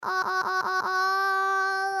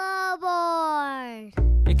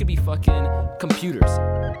could be fucking computers.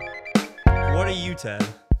 What are you, Ted?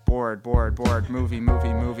 Bored,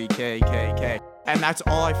 movie, K. And that's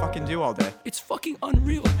all I fucking do all day. It's fucking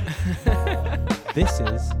unreal. This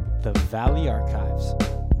is the Valley Archives.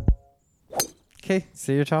 Okay,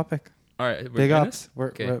 say your topic. All right, we're Big doing ups.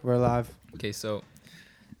 this? We're live. Okay, so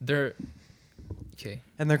they're okay.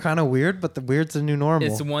 And they're kind of weird, but the weird's the new normal.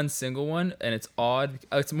 It's one single one, and it's odd.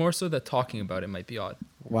 It's more so that talking about it might be odd.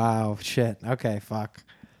 Wow, shit. Okay, fuck.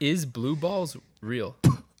 Is blue balls real?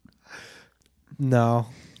 No.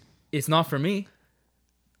 It's not for me.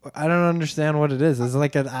 I don't understand what it is. Is it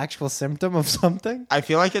like an actual symptom of something? I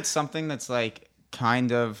feel like it's something that's like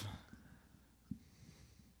kind of...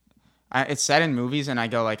 it's said in movies, and I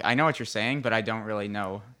go like, I know what you're saying, but I don't really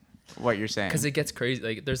know what you're saying. Because it gets crazy.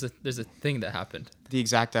 Like there's a thing that happened. The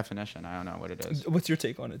exact definition, I don't know what it is. What's your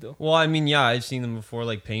take on it, though? Well, I mean, yeah, I've seen them before,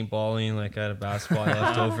 like paintballing. Like I had a basketball I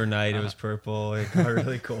left overnight. It was purple. It got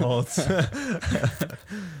really cold. So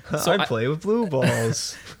I play with blue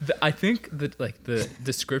balls. I think that like the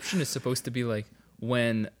description is supposed to be like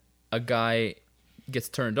when a guy gets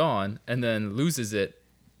turned on and then loses it,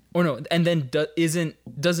 or no, and then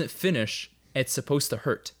doesn't finish. It's supposed to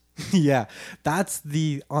hurt. Yeah, that's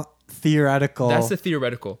the theoretical. That's the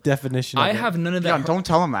theoretical definition. I have none of that. Yeah, don't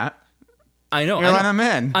tell him that. I know. You're letting him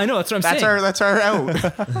in. I know. That's what I'm saying. That's our out.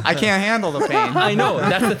 I can't handle the pain. I know.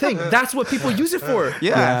 That's the thing. That's what people use it for.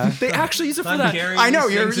 Yeah. They actually use it for that. I know.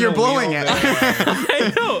 You're blowing it.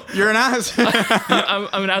 I know. You're an ass.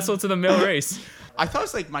 I'm an asshole to the male race. I thought it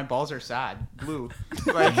was like my balls are sad. Blue.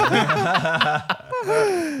 Like,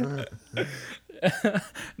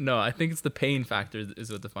 no, I think it's the pain factor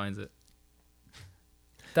is what defines it.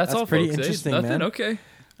 That's all, pretty folks. interesting, Nothing. man. Okay.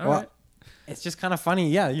 All Well, right. It's just kind of funny.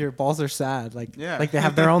 Yeah, your balls are sad. Like, Yeah. like they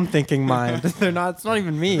have their own thinking mind. They're not. It's not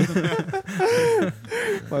even me.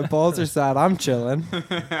 My balls are sad. I'm chilling,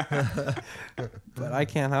 but I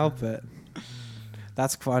can't help it.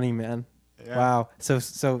 That's funny, man. Yeah. Wow.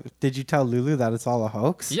 So did you tell Lulu that it's all a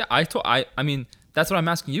hoax? Yeah, I mean, that's what I'm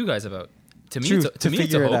asking you guys about. To me, True, it's to it's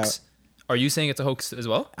figure a it hoax. Are you saying it's a hoax as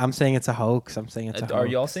well? I'm saying it's a hoax. I'm saying it's a hoax. Are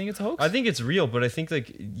y'all saying it's a hoax? I think it's real, but I think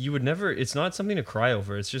like you would never. It's not something to cry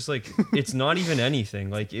over. It's just like it's not even anything.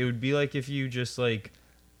 Like it would be like if you just like.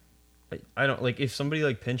 I don't like if somebody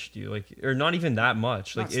like pinched you like or not even that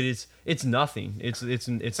much like it's nothing it's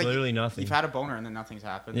like literally nothing. You've had a boner and then nothing's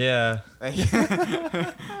happened. Yeah. That's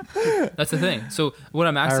the thing. So what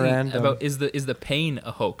I'm asking Random. about is the pain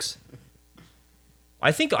a hoax?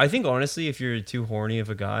 I think honestly, if you're too horny of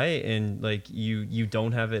a guy and like you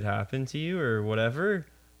don't have it happen to you or whatever,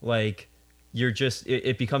 like you're just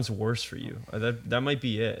it becomes worse for you. That might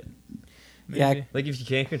be it. Maybe. Yeah. Like if you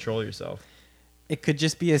can't control yourself. It could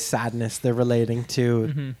just be a sadness they're relating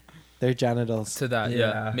to their genitals. To that,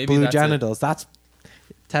 yeah. Maybe Blue that's genitals. That's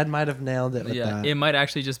Ted might have nailed it with Yeah, that. it might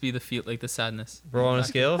actually just be the sadness. Bro, on a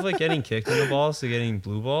scale of like getting kicked in the balls to getting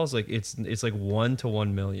blue balls, like it's like 1 to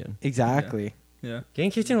 1 million. Exactly. Yeah.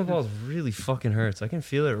 Getting kicked in the balls really fucking hurts. I can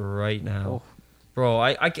feel it right now. Oh. Bro,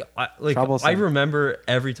 I like Troublesome. I remember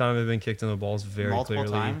every time I've been kicked in the balls very Multiple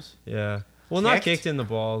clearly. times? Yeah. Well, not Kicked? kicked in the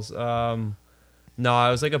balls. No,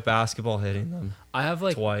 I was like a basketball hitting them I have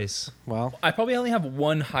like twice. Well, I probably only have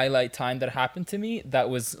one highlight time that happened to me that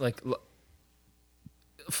was like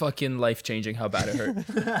fucking life changing. How bad it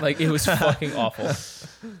hurt. Like it was fucking awful. I just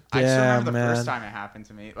Yeah, remember the man. first time it happened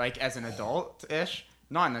to me, like as an adult-ish.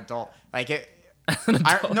 Not an adult. Like it.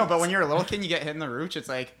 adult. No, but when you're a little kid, and you get hit in the rooch. It's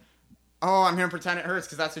like, oh, I'm gonna pretend it hurts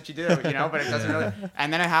because that's what you do, you know. But it doesn't really.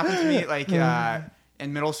 And then it happened to me like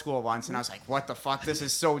in middle school once, and I was like, what the fuck? This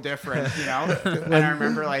is so different, you know. And I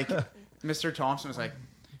remember like Mr. Thompson was like,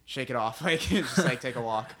 shake it off, like just like take a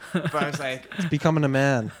walk. But I was like, it's becoming a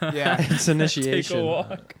man. yeah, It's initiation. Take a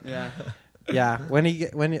walk. yeah. Yeah.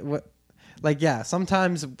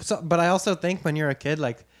 Sometimes, but I also think when you're a kid,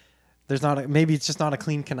 like, there's maybe it's just not a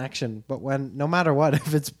clean connection. But no matter what,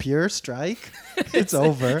 if it's pure strike, it's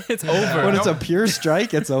over. It's over. When it's a pure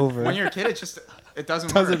strike, it's over. When you're a kid, it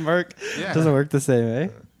doesn't work. Yeah. Doesn't work the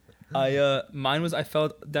same, eh? Mine was I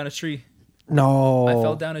fell down a tree. No. I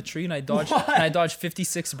fell down a tree and I dodged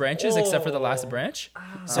 56 branches except for the last branch.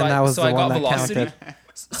 So And that was the I got one that velocity. counted.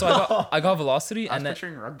 So I got velocity I was and then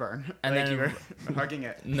picturing rug burn, and like then- you were hugging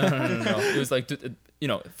it. no. It was like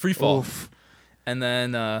free fall. Oof. And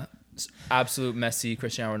then absolute Messi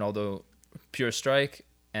Cristiano Ronaldo pure strike.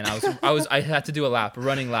 And I had to do a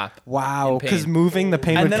running lap. Wow. in pain. Because moving, the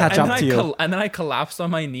pain would catch up to you. And then I collapsed on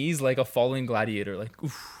my knees like a falling gladiator. Like,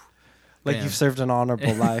 oof. Like Damn. you've served an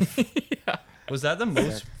honorable life. Was that the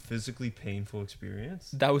most physically painful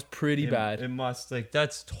experience? That was pretty bad. It must, like,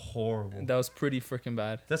 that's horrible. That was pretty freaking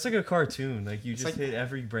bad. That's like a cartoon. Like, you It's just like- hit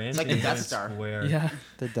every branch. it's like and a Death it's Star. square. Yeah.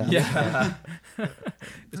 The death. Yeah.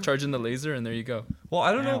 It's charging the laser, and there you go. Well,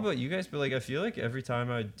 I don't know Ow. about you guys, but like I feel like every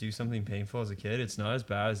time I do something painful as a kid, it's not as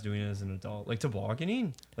bad as doing it as an adult. Like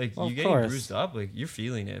tobogganing, like Well, you of getting course. bruised up, like you're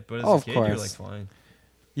feeling it, but as Oh, a of kid, you're like course. fine.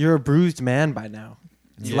 You're a bruised man by now.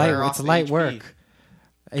 It's Yeah. light. You're It's off light HP. work.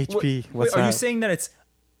 HP. What's Wait, are that? you saying that it's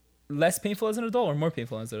less painful as an adult or more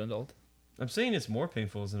painful as an adult? I'm saying it's more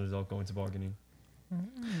painful as an adult going tobogganing.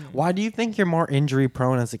 Why do you think you're more injury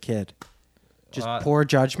prone as a kid? Just poor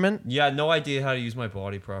judgment. Yeah, no idea how to use my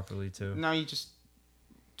body properly too. No, you just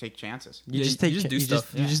take chances. You Yeah, just you take. just do you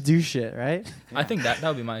stuff. You just do shit, right? I think that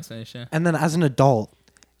would be my explanation. And then as an adult,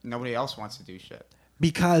 Nobody else wants to do shit.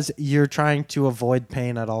 because you're trying to avoid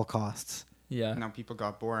pain at all costs. Yeah. No, people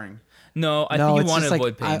got boring. No, I No, think you it's want to just like,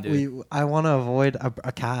 avoid pain, dude. I want to avoid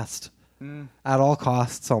a cast Mm. at all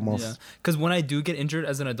costs, almost. Yeah. Because when I do get injured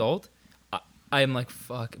as an adult, I am like,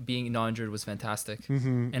 fuck, being non-injured was fantastic.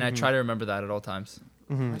 Mm-hmm, And I try to remember that at all times.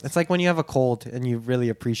 It's like when you have a cold and you really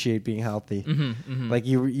appreciate being healthy. Like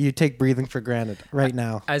you take breathing for granted right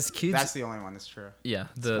now. As kids, That's the only one that's true. yeah,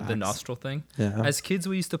 the facts. nostril thing. Yeah. As kids,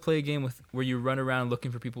 we used to play a game where you run around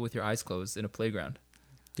looking for people with your eyes closed in a playground.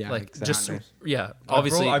 Yeah, like exactly. just yeah, I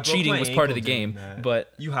obviously broke cheating my was part of the ankle doing game, that.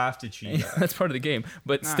 but You have to cheat. that's part of the game.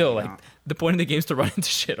 But No, still, you like don't. the point of the game is to run into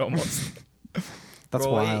shit almost. That's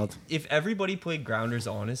Bro, wild. If everybody played grounders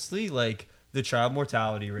honestly, like the child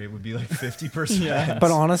mortality rate would be like 50%.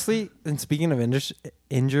 But honestly, and speaking of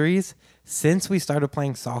injuries, since we started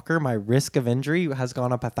playing soccer, my risk of injury has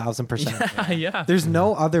gone up 1,000%. yeah. There's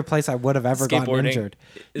no other place I would have ever gotten Skateboarding injured.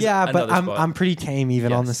 is Yeah, but another spot. I'm pretty tame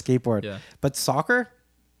even on the Yes. skateboard. Yeah. But soccer,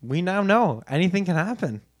 we now know anything can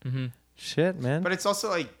happen. Mm-hmm. Shit, man. But it's also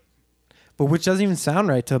like But which doesn't even sound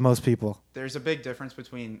right to most people. there's a big difference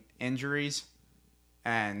between injuries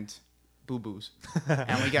and boo boos,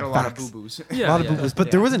 and we get a lot of Facts. boo boos. Yeah, A lot of yeah. boo-boos. But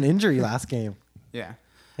Yeah. there was an injury last game. Yeah.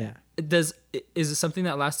 Yeah. Is it something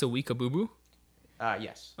that lasts a week, a boo boo?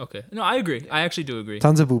 Yes. Okay. No, I agree. I actually do agree.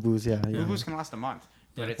 Tons of boo-boos, yeah. Boo yeah. boos can last a month.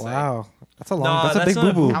 But Yeah. it's Wow. That's a long, Nah, that's a that's big not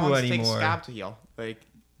a boo-boo. like, how long does it take anymore. scab to heal? Like,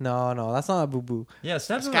 No, that's not a boo-boo. Yeah,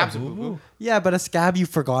 snap's scab's a not boo boo-boo. boo. Yeah, but a scab you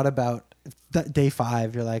forgot about day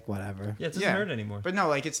 5, you're like, whatever. Yeah, it doesn't Yeah. hurt anymore. But no,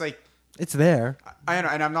 like it's like It's there. I know,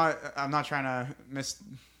 and I'm not trying to miss.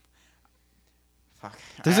 Fuck.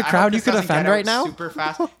 There's a I hope crowd you this could doesn't offend get out right now? Super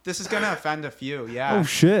fast. This is gonna offend a few. Yeah. Oh,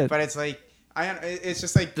 shit. But it's like it's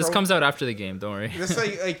just like This Pro- comes out after the game. Don't worry. This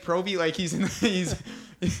like Proby, like he's in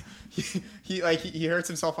he hurts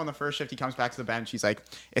himself on the first shift. He comes back to the bench. He's like,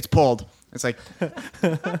 it's pulled. It's like,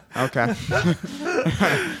 okay.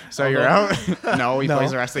 So you're out? No, he No.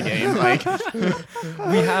 plays the rest of the game. Like,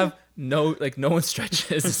 We have no one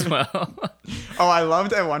stretches as well. oh, I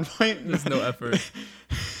loved at one point. There's no effort.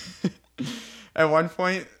 At one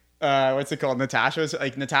point, what's it called? Natasha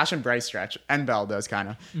and Bryce stretch, and Belle does kind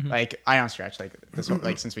of like I don't stretch like this.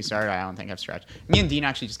 Like since we started, I don't think I've stretched. Me and Dean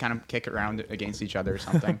actually just kind of kick around against each other or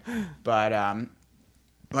something. But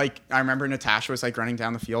like I remember Natasha was like running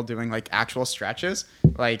down the field doing like actual stretches,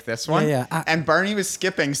 like this one. Yeah. And Barney was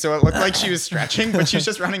skipping, so it looked like she was stretching, but she was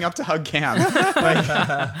just running up to hug Cam.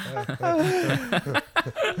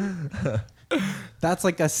 That's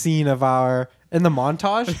like a scene of in the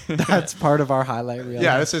montage. That's part of our highlight reel.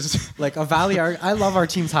 Yeah, this is like a Valley. I love our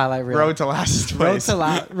team's highlight reel. road to last place.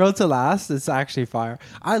 Road to last. It's actually fire.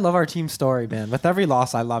 I love our team story, man. With every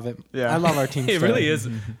loss, I love it. Yeah. I love our team. It story. really is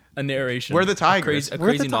a narration. We're the Tigers. A We're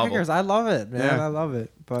crazy the novel. Tigers. I love it, man. Yeah. I love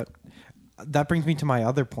it. But that brings me to my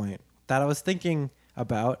other point that I was thinking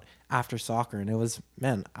about after soccer, and it was,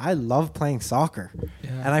 man, I love playing soccer,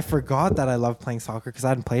 and I forgot that I love playing soccer because I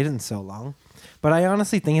hadn't played it in so long. But I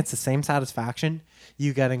honestly think it's the same satisfaction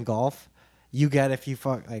you get in golf. You get if you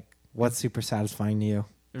what's super satisfying to you?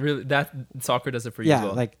 Really, that soccer does it for you. Yeah, as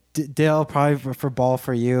well. like Dale probably for ball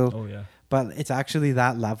for you, Oh yeah. but it's actually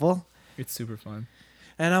that level. It's super fun.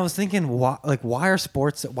 And I was thinking, why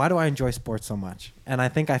do I enjoy sports so much? And I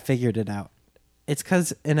think I figured it out. It's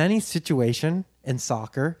because in any situation in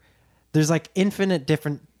soccer, there's like infinite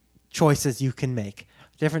different choices you can make,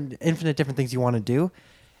 infinite different things you want to do.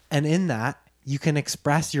 And in that, you can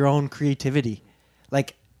express your own creativity.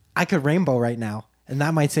 Like I could rainbow right now, and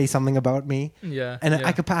that might say something about me. Yeah. And yeah.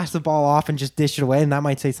 I could pass the ball off and just dish it away, and that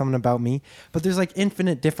might say something about me. But there's like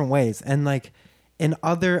infinite different ways. And like in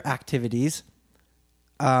other activities,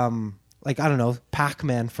 like I don't know,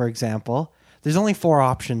 Pac-Man, for example, there's only 4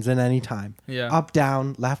 options in any time. Yeah. Up,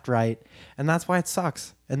 down, left, right. And that's why it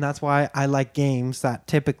sucks. And that's why I like games that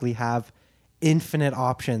typically have infinite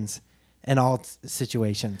options in all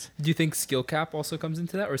situations. Do you think skill cap also comes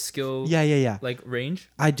into that, or skill? Yeah. Like range?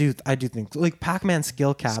 I do think like Pac-Man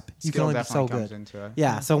skill cap, you can Skill only be so definitely comes good. into it.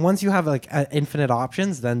 Yeah, so once you have like infinite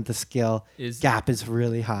options, then the skill gap is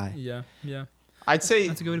really high. Yeah. I'd say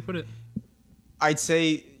That's a good way to put it.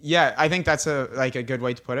 Yeah, I think that's a good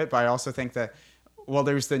way to put it, but I also think that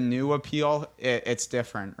there's the new appeal. It's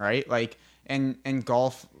different, right? Like in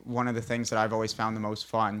golf, one of the things that I've always found the most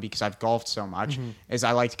fun, because I've golfed so much, is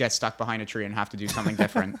I like to get stuck behind a tree and have to do something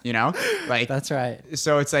different, you know? Like That's right.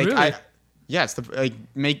 So it's like Really?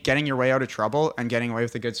 it's getting your way out of trouble and getting away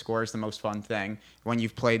with a good score is the most fun thing when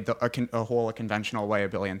you've played a whole conventional way a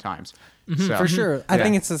billion times. So, For sure. I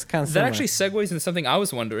think it's this kind of That actually segues into something I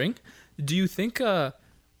was wondering. Do you think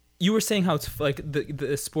you were saying how it's like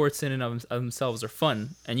the sports in and of themselves are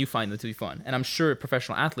fun, and you find them to be fun, and I'm sure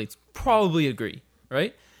professional athletes probably agree,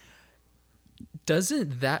 right?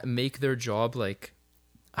 Doesn't that make their job like,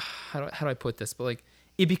 how do I put this? But like,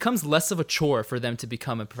 it becomes less of a chore for them to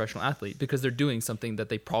become a professional athlete because they're doing something that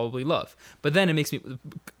they probably love. But then it makes me,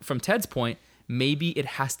 from Ted's point, maybe it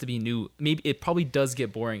has to be new. Maybe it probably does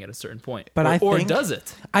get boring at a certain point. But or does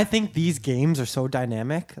it? I think these games are so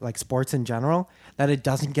dynamic, like sports in general, that it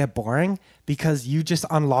doesn't get boring because you just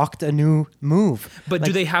unlocked a new move. But like,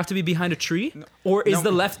 do they have to be behind a tree, or is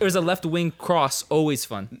the left wing cross always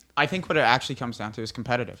fun? I think what it actually comes down to is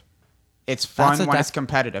competitive. It's fun when it's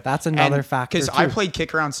competitive. That's another factor, Because I too. played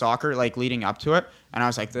kick around soccer like leading up to it, and I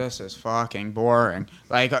was like, this is fucking boring.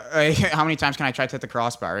 Like how many times can I try to hit the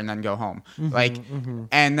crossbar and then go home?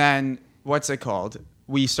 And then what's it called?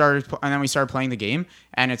 We started playing the game,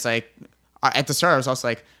 and it's like at the start I was also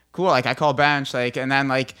like, cool, like I call bench, like, and then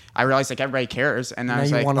like I realized like everybody cares, and then I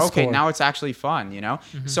was like, okay, now it's actually fun, you know.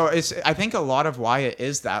 So I think a lot of why it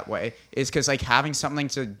is that way is because like having something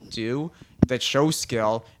to do that shows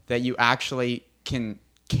skill that you actually can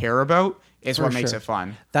care about is what makes it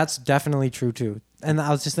fun. That's definitely true too. And I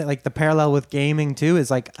was just like the parallel with gaming too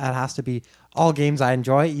is like it has to be all games I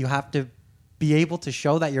enjoy. You have to be able to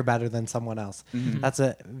show that you're better than someone else. That's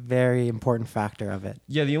a very important factor of it.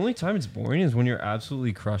 Yeah, the only time it's boring is when you're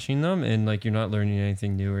absolutely crushing them and like you're not learning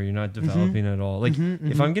anything new or you're not developing at all. Like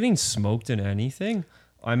if I'm getting smoked in anything,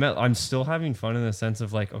 I'm still having fun in the sense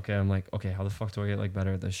of like, okay, how the fuck do I get like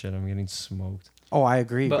better at this shit? I'm getting smoked. Oh, I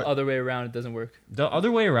agree. But other way around, it doesn't work. The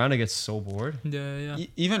other way around, I get so bored. Yeah.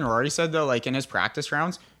 Even Rory said though, like in his practice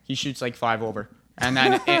rounds, he shoots like 5 over. And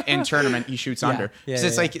then in tournament, he shoots under. Because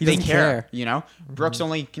it's like they care, you know? Brooks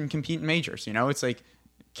only can compete in majors, you know? It's like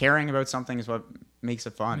caring about something is what makes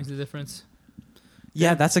it fun. Makes a difference.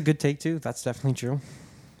 Yeah, that's a good take too. That's definitely true.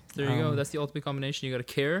 There you go. That's the ultimate combination. You got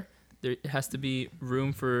to care. There has to be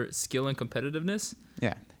room for skill and competitiveness.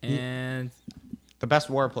 Yeah. And the best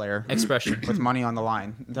war player expression with money on the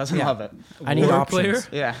line doesn't love it. I need War options.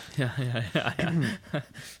 player? Yeah.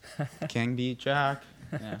 King beat Jack.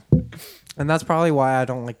 Yeah. And that's probably why I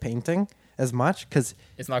don't like painting as much because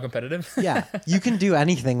It's not competitive. yeah, you can do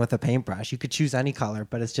anything with a paintbrush. You could choose any color,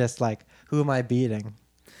 but it's just like, who am I beating?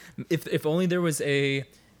 If only there was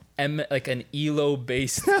like an ELO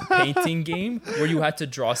based painting game where you had to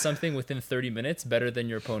draw something within 30 minutes better than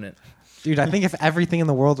your opponent. Dude, I think if everything in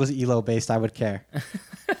the world was ELO based, I would care.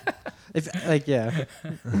 Yeah.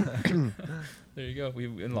 There you go. We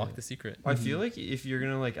unlocked the secret. I feel like if you're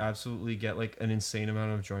gonna like absolutely get like an insane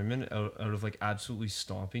amount of enjoyment out of like absolutely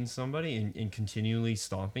stomping somebody and continually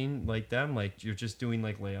stomping like them, like you're just doing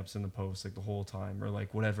like layups in the post like the whole time or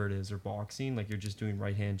like whatever it is, or boxing, like you're just doing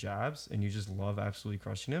right hand jabs and you just love absolutely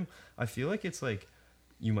crushing him. I feel like it's like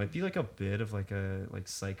you might be like a bit of like a like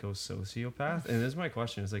psycho sociopath. And this is my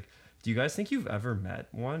question is like, do you guys think you've ever met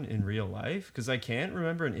one in real life? Because I can't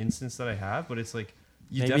remember an instance that I have, but it's like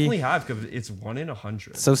you definitely have, because it's 1 in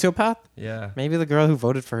 100. Sociopath? Yeah. Maybe the girl who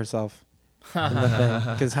voted for herself.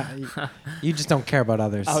 Because you just don't care about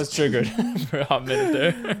others. I was triggered for a hot minute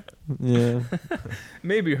there. Yeah.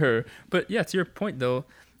 Maybe her. But yeah, to your point though,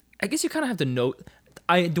 I guess you kind of have to know.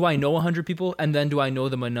 Do I know 100 people, and then do I know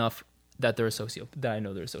them enough that they're a that I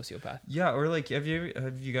know they're a sociopath? Yeah, or like have you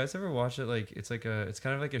guys ever watched it? Like it's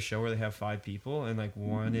kind of like a show where they have 5 people and like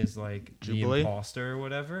one is like Jubilee? the imposter or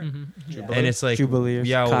whatever. Yeah. And it's like Jubilee or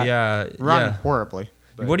yeah, Scott. yeah, Run yeah. horribly.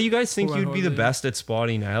 What do you guys think you'd be the Horribly. best at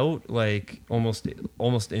spotting out? Like almost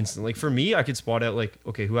instant. Like for me, I could spot out like,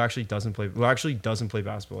 okay, who actually doesn't play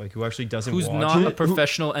basketball? Like who actually doesn't Who's watch not it? a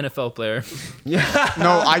professional NFL player? Yeah.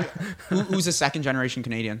 No, who's a second generation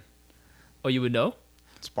Canadian? Oh, you would know?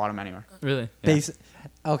 Spot him anywhere. Really? Yeah.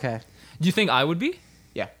 Okay. Do you think I would be?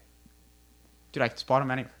 Yeah. Dude, I can spot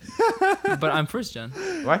him anywhere. But I'm first gen.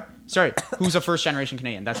 What? Sorry, who's a first generation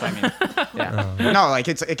Canadian? That's what I mean. Yeah. No, like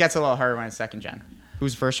it gets a little harder when it's second gen.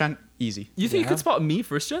 Who's first gen? Easy. You think you Yeah. could spot me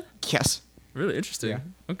first gen? Yes. Really interesting. Yeah.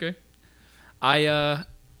 Okay. I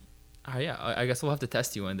guess we'll have to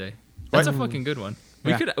test you one day. That's a fucking good one.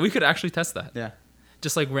 Yeah. We could actually test that. Yeah.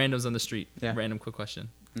 Just like randoms on the street. Yeah. Random quick question.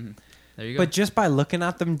 Mhm. There you go. But just by looking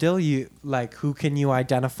at them, Dill, you like who can you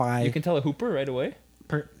identify? you can tell a hooper right away.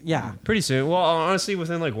 Yeah. Pretty soon. Well, honestly,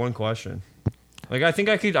 within like one question. Like I think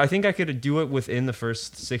I could do it within the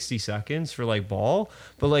first 60 seconds for like ball,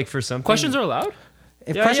 but like for something. Questions are allowed?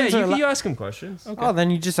 If Yeah, questions yeah. are You ask them questions. Okay. oh, then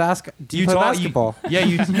you just ask. Do you, play talk- basketball?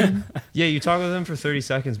 You talk with them for 30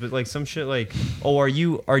 seconds, but like some shit like, oh,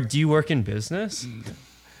 do you work in business?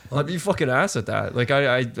 I'd be fucking ass at that. Like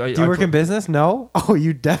Do you work in business? No. Oh,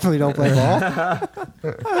 you definitely don't play ball.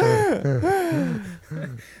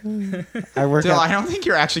 I work. Dill, At, I don't think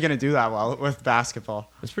you're actually gonna do that well with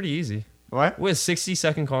basketball. It's pretty easy. What? With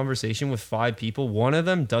 60-second conversation with 5 people, one of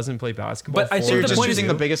them doesn't play basketball. But I So think you're the just point is choosing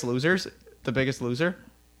the biggest losers? The biggest loser?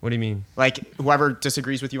 What do you mean? Like whoever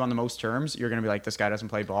disagrees with you on the most terms, you're gonna be like, this guy doesn't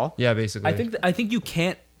play ball. Yeah, basically. I think you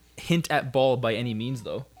can't hint at ball by any means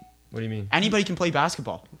though. What do you mean? Anybody can play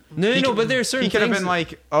basketball. No, but there are certain He could have things. been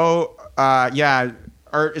like, oh, yeah,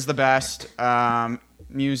 art is the best.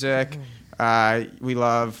 Music, we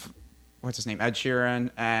love, what's his name, Ed Sheeran,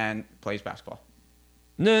 and plays basketball.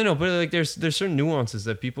 No, but like there's certain nuances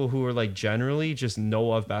that people who are like generally just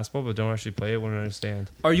know of basketball but don't actually play it wouldn't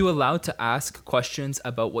understand. Are you allowed to ask questions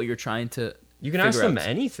about what you're trying to You can ask figure them out?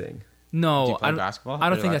 anything. No, Do you play I don't, basketball? I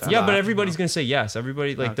don't Are think you that's allowed Yeah, to but lie? everybody's gonna say yes.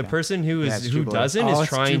 Everybody like the Okay. person who Yeah, is it's who Jubilee. doesn't oh, is it's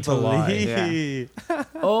trying to lie. Jubilee.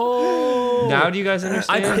 Oh. Now do you guys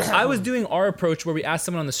understand? I was doing our approach where we asked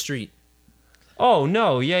someone on the street. Oh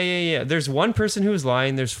no, yeah. There's one person who's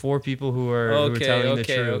lying. There's 4 people who are telling the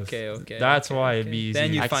truth. Okay. That's why it'd be easy.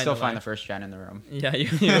 Then you I can find still the find lie. the first gen in the room. Yeah, you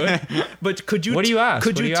would. But could you? What do you ask?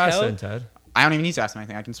 Could What do you you ask tell? then, Ted? I don't even need to ask him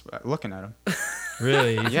anything. I can looking at him.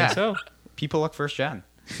 Really? You Yeah. think so? People look first gen.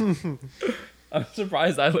 I'm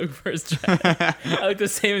surprised I look first gen. I look the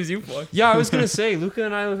same as you, fuck. Yeah, I was gonna say Luca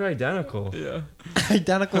and I look identical. Yeah.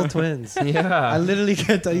 Identical twins. I Yeah. literally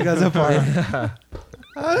can't tell you guys apart.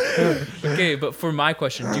 Okay, but for my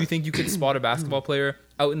question, do you think you could spot a basketball player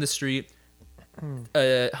out in the street,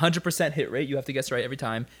 100% hit rate? You have to guess right every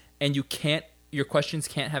time, and your questions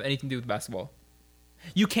can't have anything to do with basketball.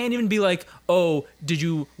 You can't even be like, oh, did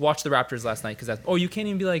you watch the Raptors last night? You can't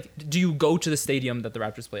even be like, do you go to the stadium that the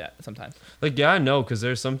Raptors play at sometimes? Like yeah, no, because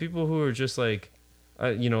there's some people who are just like,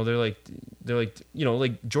 they're like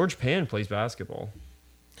like George Pan plays basketball,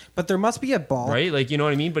 But there must be a ball. right? Like you know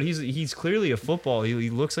what I mean. But he's clearly a football. He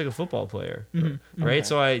looks like a football player, right?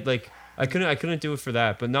 So I couldn't do it for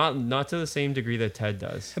that, but not to the same degree that Ted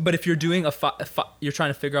does. But if you're doing you're trying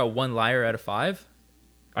to figure out one liar out of 5,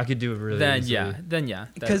 I could do it really. then easily. yeah.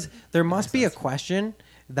 Because there must be a question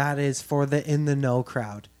that is for the in the know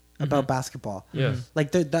crowd about basketball. Yeah.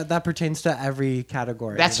 Like that pertains to every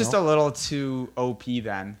category. That's you just know? a little too OP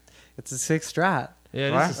then. It's a 6 strat. Yeah,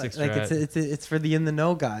 it What? is a 6 Like strat. it's for the in the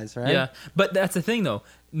know guys, right? Yeah, but that's the thing though.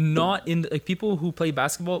 Not in like people who play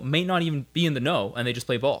basketball may not even be in the know, and they just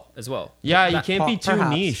play ball as well. Yeah, you That can't be too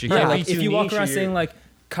perhaps. niche. You Yeah, can't like be too if you walk niche around or you're- saying like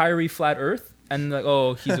Kyrie flat Earth, and like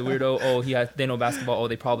oh he's a weirdo, oh they know basketball, oh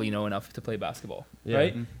they probably know enough to play basketball, Yeah.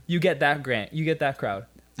 right? You get that crowd.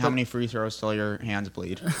 How many free throws till your hands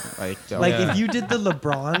bleed? Like, Dill. Like Yeah. if you did the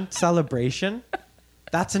LeBron celebration,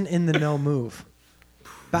 that's an in the know move.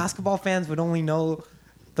 Basketball fans would only know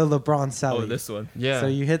the LeBron celly. Oh, this one. Yeah. So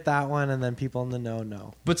you hit that one, and then people in the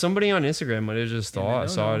know. But somebody on Instagram might have just Yeah,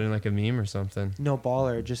 saw no. it in like a meme or something. No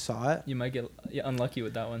baller, just saw it. You might get unlucky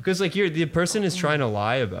with that one. Because like the person is trying to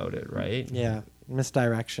lie about it, right? Yeah,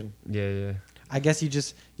 misdirection. Yeah. I guess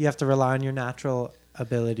you have to rely on your natural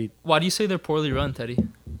ability. Why do you say they're poorly run, Teddy?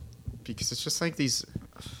 because it's just like these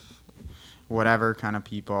whatever kind of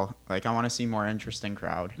people. Like I want to see more interesting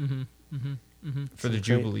crowd. For the Some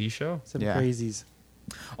Jubilee show. Some Yeah. crazies.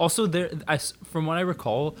 Also, from what I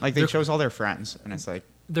recall, Like they their, chose all their friends, and it's like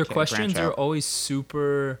their okay, questions branch are out. always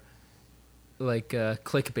super, like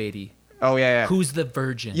clickbaity. Oh yeah. Who's the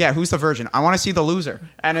virgin? Yeah, who's the virgin? I want to see the loser,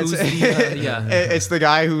 and it's Who's the, yeah. it's the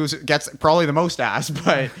guy who gets probably the most ass,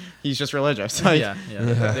 but he's just religious. Like, yeah.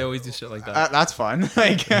 They always do shit like that. that's fun.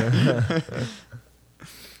 Like,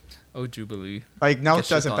 Oh, Jubilee. like Nelk Get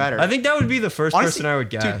does shit it on. better. I think that would be the first Honestly, person I would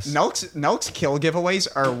guess. Dude, Nelk's kill giveaways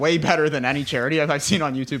are way better than any charity I've seen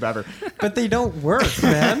on YouTube ever. But they don't work,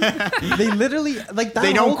 man. They literally like that.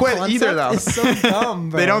 They don't whole quit either, concept though. Is so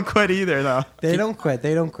dumb, bro. They don't quit either, though. They don't quit.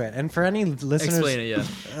 They don't quit. And for any listeners, Explain it,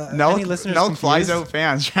 yeah. any listeners Nelk flies confused, out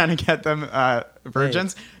fans trying to get them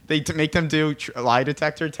virgins. They make them do lie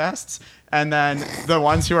detector tests, and then the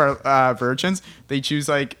ones who are virgins, they choose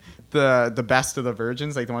like the best of the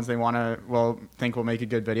virgins, like the ones they think will make a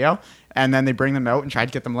good video, and then they bring them out and try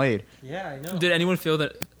to get them laid. Yeah, I know. Did anyone fail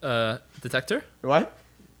the detector? What?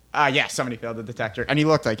 Yeah, somebody failed the detector, and he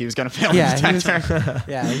looked like he was gonna fail Yeah, the he was-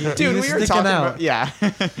 detector. Dude, we were sticking talking out. about yeah.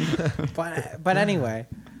 But anyway,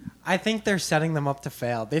 I think they're setting them up to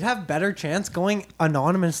fail. They'd have better chance going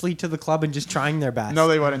anonymously to the club and just trying their best. No,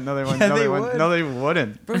 they wouldn't. No, they wouldn't. Yeah, no, they they wouldn't. would. No, they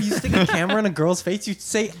wouldn't. Bro, you stick a camera in a girl's face, you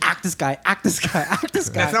say, act this guy, act this guy, act this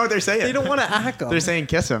guy. That's not what they're saying. They don't want to act him. They're saying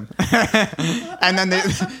kiss him, and then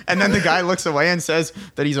the guy looks away and says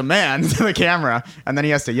that he's a man to the camera, and then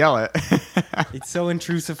he has to yell it. It's so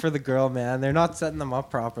intrusive for the girl, man. They're not setting them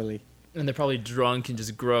up properly. And they're probably drunk and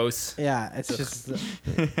just gross. Yeah, it's just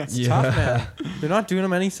it's Yeah. tough, man. They're not doing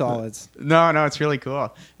them any solids. No, it's really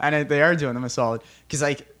cool, and they are doing them a solid because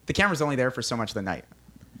like the camera's only there for so much of the night.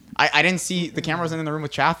 I didn't see the camera wasn't in the room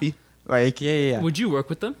with Chaffee. Like Yeah. Would you work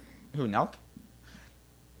with them? who Nelk?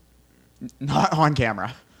 Not on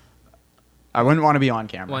camera. I wouldn't want to be on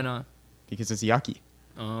camera. Why not? Because it's yucky.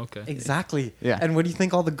 Oh, okay. Exactly. Yeah. And what do you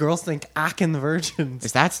think all the girls think? Acting the virgins.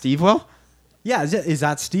 Is that Steve Will? Yeah, is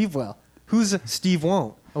that Steve Will? Who's Steve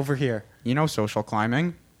Won't over here? You know social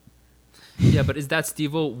climbing. Yeah, but is that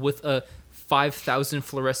Steve-O with a 5,000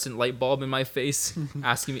 fluorescent light bulb in my face,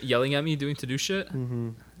 asking me, yelling at me, doing to do shit?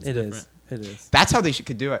 It different. is. It is. That's how they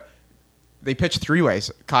could do it. They pitch 3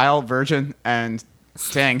 ways: Kyle, Virgin, and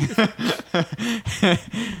Sting.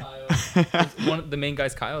 The main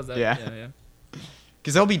guy's Kyle. Is that? Yeah.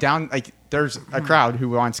 Because they'll be down. Like there's a crowd who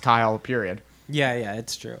wants Kyle. Period. Yeah,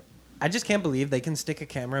 it's true. I just can't believe they can stick a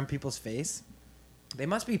camera in people's face. They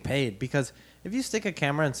must be paid because if you stick a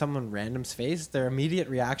camera in someone random's face, their immediate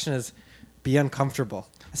reaction is be uncomfortable,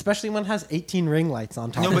 especially when it has 18 ring lights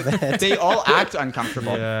on top No, of but it. they all act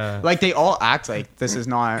uncomfortable. Yeah. Like they all act like this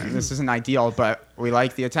isn't ideal, but we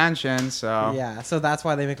like the attention. So Yeah, so that's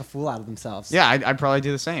why they make a fool out of themselves. yeah, I'd probably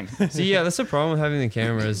do the same. See, yeah, that's the problem with having the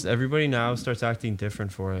cameras. Everybody now starts acting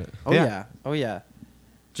different for it. Oh Yeah. yeah. Oh yeah.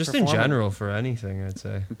 Just in Performing. general, for anything, I'd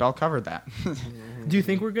say. Bell covered that. Do you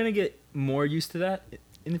think we're gonna get more used to that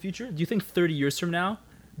in the future? Do you think 30 years from now,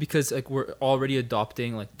 because like we're already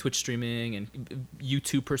adopting like Twitch streaming and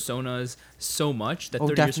YouTube personas so much that Oh,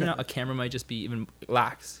 30 years from now, definitely. a camera might just be even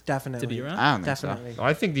lax Definitely. to be around? I don't think so. Definitely.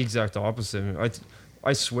 I think the exact opposite.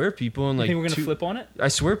 I swear people in You like think we're gonna flip on it? I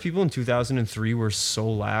swear people in 2003 were so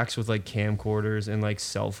lax with like camcorders and like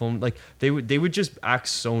cell phone. Like they would just act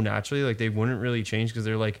so naturally. Like they wouldn't really change because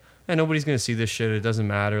they're like, nobody's gonna see this shit. It doesn't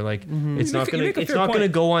matter. Like it's not You gonna make a it's fair not point. gonna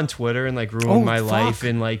go on Twitter and like ruin Oh, my fuck. life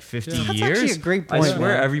in like 50 Yeah. That's years. actually a great I point,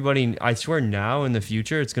 swear man. I swear now in the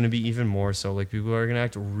future it's gonna be even more so. Like people are gonna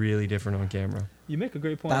act really different on camera. You make a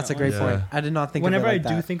great point. That's a great Yeah. point. I did not think Whenever of it like I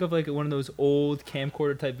do that. think of like one of those old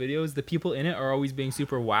camcorder type videos, the people in it are always being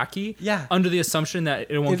super wacky. Yeah. Under the assumption that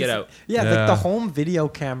it won't get It's- out. Yeah, Yeah. like the home video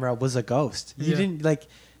camera was a ghost. You Yeah. didn't like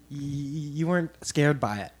you weren't scared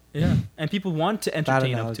by it. Yeah. And people want to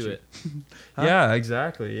entertain up to analogy. it. Huh? Yeah,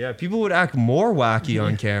 exactly. Yeah, people would act more wacky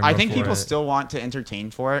on camera. I think for people it. still want to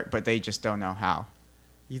entertain for it, but they just don't know how.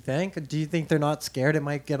 You think? Do you think they're not scared it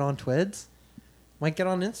might get on Twids? Might get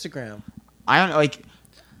on Instagram. I don't like.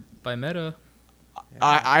 By Meta.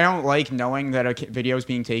 I don't like knowing that a video is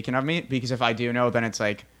being taken of me because if I do know, then it's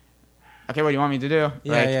like, okay, what do you want me to do?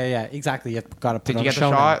 Yeah, Like, yeah. Exactly. You've got to put Did on you a get the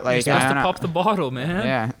show now. shot? You're Like, supposed I to don't pop the bottle, man.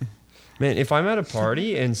 yeah. Man, if I'm at a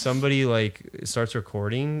party and somebody like starts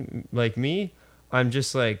recording like me, I'm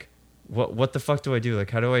just like, what the fuck do I do?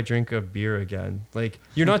 Like, how do I drink a beer again? Like,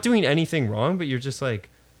 you're not doing anything wrong, but you're just like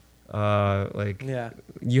Yeah.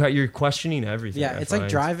 you're questioning everything. Yeah, I it's like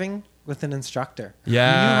find. driving with an instructor.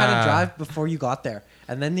 Yeah. You knew how to drive before you got there.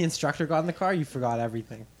 And then the instructor got in the car, you forgot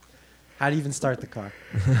everything. How to even start the car.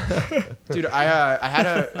 Dude, I had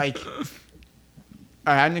a like.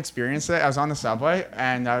 I had an experience that I was on the subway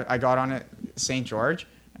and I got on at St. George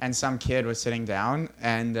and some kid was sitting down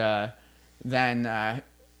and then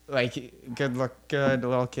like good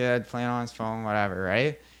little kid playing on his phone, whatever,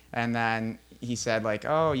 right? And then he said like,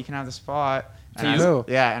 "Oh, you can have the spot." And I was- you?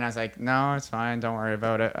 yeah, and I was like, "No, it's fine. Don't worry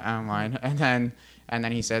about it. I don't mind." And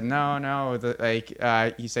then he said, "No,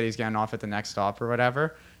 he said he's getting off at the next stop or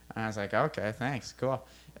whatever." And I was like, "Okay, thanks, cool."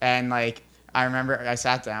 And like I remember I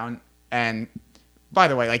sat down and. By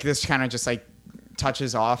the way, like this kind of just like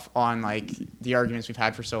touches off on like the arguments we've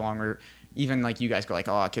had for so long where even like you guys go like,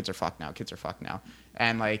 oh, kids are fucked now.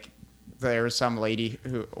 And like there was some lady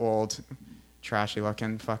who old trashy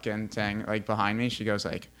looking fucking thing like behind me. She goes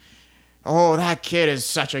like, oh, that kid is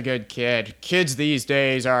such a good kid. Kids these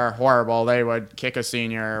days are horrible. They would kick a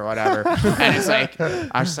senior or whatever. And it's like,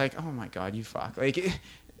 I was like, oh my God, you fuck. Like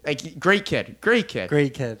great kid. Great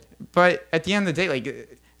kid. But at the end of the day,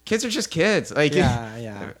 like kids are just kids. Like,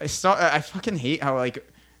 Yeah. I fucking hate how like,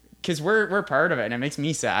 cause we're part of it, and it makes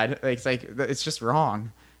me sad. Like, it's just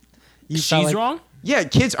wrong. She's wrong. Yeah,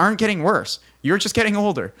 kids aren't getting worse. You're just getting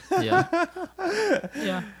older. Yeah.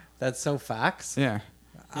 Yeah. That's so facts. Yeah.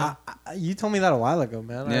 You told me that a while ago,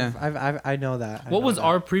 man. Yeah. I know that. What was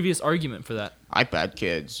our previous argument for that? iPad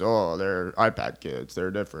kids. Oh, they're iPad kids.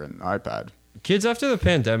 They're different. iPad. Kids after the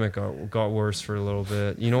pandemic got worse for a little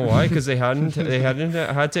bit. You know why? Because they hadn't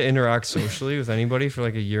had to interact socially with anybody for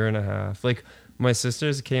like a year and a half. Like my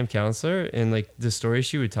sister's a camp counselor, and like the story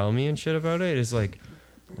she would tell me and shit about it is like,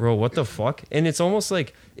 bro, what the fuck? And it's almost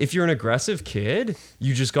like if you're an aggressive kid,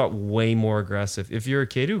 you just got way more aggressive. If you're a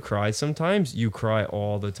kid who cries sometimes, you cry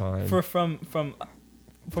all the time.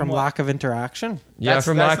 From what? lack of interaction? Yeah, That's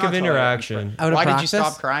from not lack of totally interaction. Out of Why practice? did you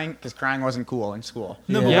stop crying? Because crying wasn't cool in school.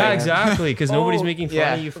 No, but Yeah, wait. exactly. Because nobody's making fun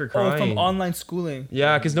Yeah. of you for Oh, crying. from online schooling.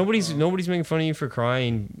 Yeah, because nobody's making fun of you for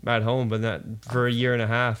crying at home, but that for a year and a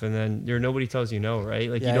half, and then nobody tells you no, right?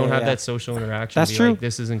 Like Yeah, you don't yeah, have yeah. that social interaction. That's be true. Like,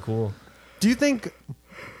 this isn't cool. Do you think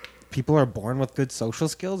people are born with good social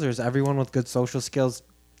skills, or is everyone with good social skills,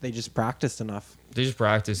 they just practiced enough? They just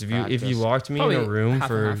practice. If you Practice. locked me Probably in a room half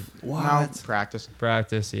for and half. No, practice.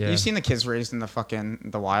 practice, yeah. You've seen the kids raised in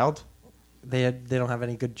the wild. They don't have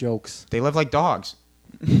any good jokes. They live like dogs.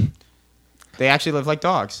 They actually live like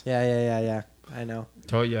dogs. Yeah. I know.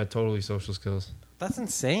 Totally social skills. That's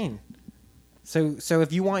insane. So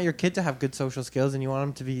if you want your kid to have good social skills and you want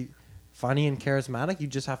them to be funny and charismatic, you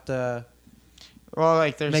just have to. Well,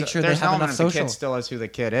 like there's Make sure they there's have an element enough of the social. kid still is who the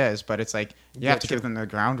kid is, but it's like you Yeah, have to true. give them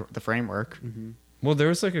the framework. Well, there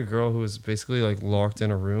was like a girl who was basically like locked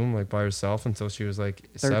in a room like by herself until she was like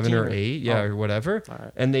 7 13 or or- 8, oh. or whatever. All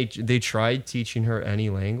right. And they tried teaching her any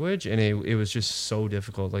language, and it was just so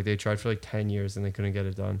difficult. Like they tried for like 10 years and they couldn't get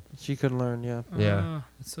it done. She could learn, yeah. Yeah. Ah,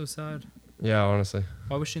 that's so sad. Yeah, honestly,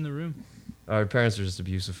 Why was she in the room? our parents are just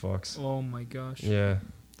abusive fucks. Oh my gosh. Yeah.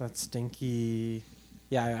 That's stinky.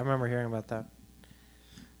 Yeah, I remember hearing about that.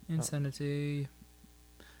 Insanity.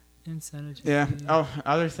 Insanity. Yeah. Oh,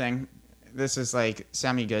 other thing. This is like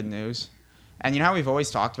semi-good news. And you know how we've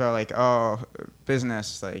always talked about like, oh,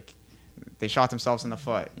 business, like they shot themselves in the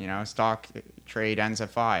foot. You know, stock trade ends at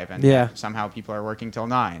 5, and Yeah. somehow people are working till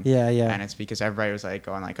 9. Yeah. And it's because everybody was like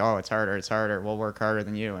going like, oh, it's harder. We'll work harder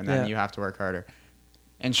than you, and then Yeah. you have to work harder.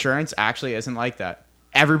 Insurance actually isn't like that.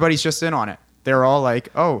 Everybody's just in on it. They're all like,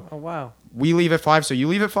 oh, Oh wow. we leave at 5, so you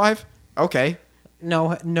leave at 5. Okay,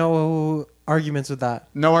 No arguments with that.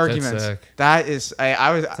 no arguments. sick. That is,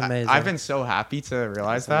 It's amazing. I've been so happy to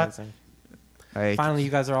realize That's that. amazing. Like, Finally,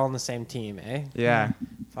 you guys are all on the same team, eh? yeah.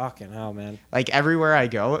 Fucking hell, man. Like everywhere I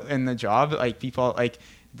go in the job, like people, like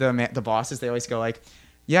the bosses, they always go like,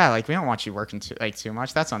 yeah, like we don't want you working too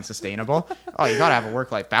much. That's unsustainable. Oh, you gotta have a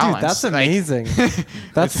work-life balance. Dude, that's Like, amazing.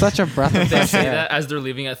 That's such a breath of They fresh say air. that as they're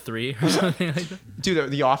leaving at 3 or something like that. dude,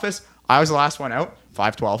 the office. I was the last one out.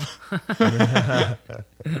 5:12.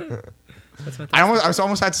 That's fantastic. I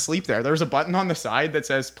almost had to sleep there. There was a button on the side that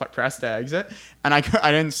says press to exit, and I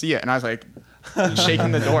didn't see it, and I was like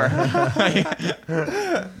shaking the door.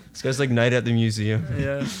 This guy's like night at the museum.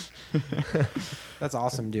 Yeah. That's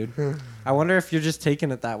awesome, dude. I wonder if you're just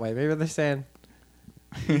taking it that way. Maybe they're saying,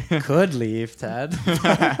 could leave, Ted.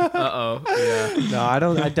 Uh-oh. Yeah. No, I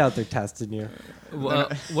don't. I doubt they're testing you. Well,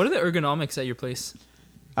 what are the ergonomics at your place?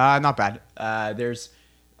 Not bad. There's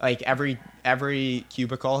like every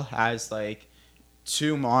cubicle has like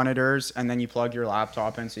 2 monitors, and then you plug your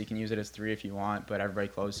laptop in, so you can use it as 3 if you want, but everybody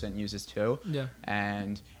closes it and uses 2. Yeah.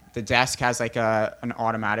 And the desk has like an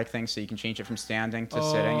automatic thing, so you can change it from standing to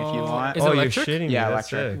sitting if you Oh. want. Is it You're electric? shitting me. Yeah,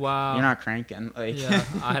 That's electric. sick. Wow. You're not cranking. Like, Yeah,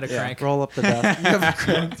 I had a Yeah. crank. Roll up the desk. You have a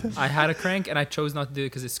crank. I had a crank, and I chose not to do it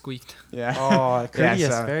because it squeaked. yeah. Oh, courteous.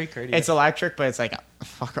 so Very courteous. It's electric, but it's like,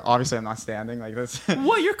 fuck. Obviously, I'm not standing like this.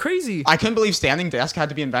 What? You're crazy. I couldn't believe standing desk had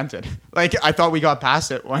to be invented. Like, I thought we got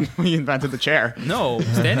past it when we invented the chair. No,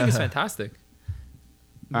 standing is fantastic.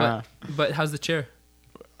 Uh. But how's the chair?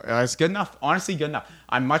 It's good enough. Honestly, good enough.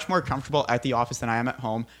 I'm much more comfortable at the office than I am at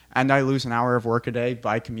home, and I lose an hour of work a day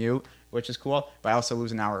by commute, which is cool. But I also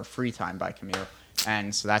lose an hour of free time by commute,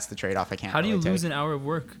 and so that's the trade-off I can't. How do you really lose take. an hour of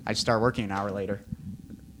work? I start working an hour later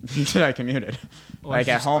because I commuted. Well, Like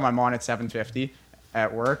you at just- home, I'm on at 7:50.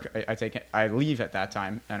 At work, I leave at that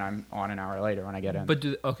time, and I'm on an hour later when I get in. But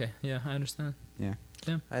okay, yeah, I understand. yeah,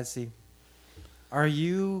 I see. Are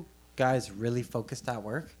you guys really focused at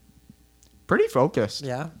work? pretty focused.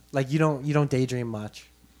 Yeah. Like you don't daydream much.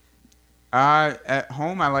 At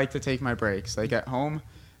home, I like to take my breaks. Like at home,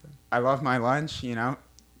 I love my lunch. You know,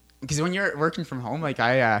 because when you're working from home, like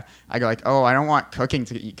I go like, oh, I don't want cooking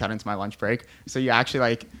to cut into my lunch break. So you actually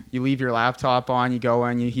like you leave your laptop on, you go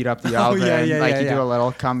in, you heat up the oven, you do a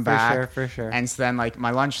little, come back. For sure. And so then like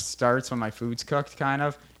my lunch starts when my food's cooked, kind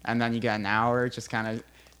of, and then you get an hour, just kind of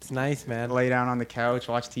It's nice, man. lay down on the couch,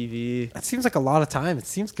 watch TV. That seems like a lot of time. It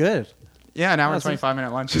seems good. Yeah, an hour and That's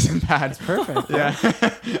 25-minute lunch isn't bad. Perfect. Yeah.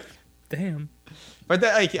 Damn. But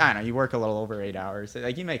that, like, I don't know, you work a little over 8 hours.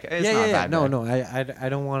 Like you make it's not bad. No, right? no. I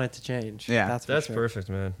don't want it to change. Yeah. That's for That's sure. perfect,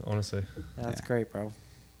 man. Honestly. That's Yeah. great, bro.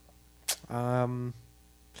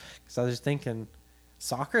 Because I was thinking,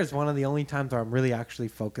 soccer is one of the only times where I'm really actually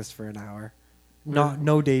focused for an hour.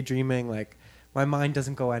 No daydreaming. Like my mind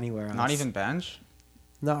doesn't go anywhere else. Not even bench.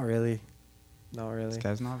 Not really. Not really. This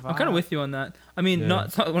guy's not. I'm kind of with you on that. I mean, Yeah.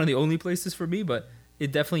 it's not one of the only places for me, but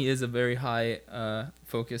it definitely is a very high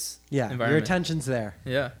focus Yeah, your environment. attention's there.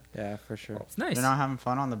 Yeah, Yeah, for sure. it's nice. You're not having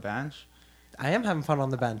fun on the bench. I am having fun on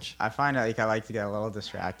the bench. I find like I like to get a little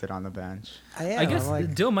distracted on the bench. I am. I guess I'm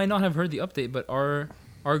like, Dill might not have heard the update, but our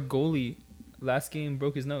goalie last game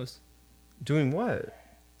broke his nose. Doing what?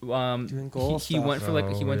 Doing goal he stuff. went for like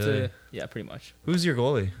Oh, he went really? to yeah, pretty much. Who's your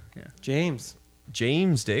goalie? James.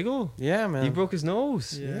 James Daigle? Yeah, man. He broke his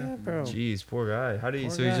nose. Yeah, bro. Jeez, poor guy. How did he?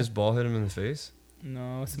 Poor So guy. he just ball hit him in the face?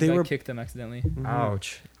 No, some They guy were- kicked him accidentally. Mhm.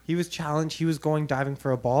 Ouch. He was challenged. He was going diving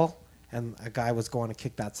for a ball, and a guy was going to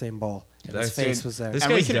kick that same ball. And his That's- face was there. This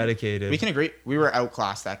And we guy's can- dedicated. We can agree we were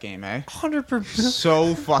outclassed that game, eh? 100%.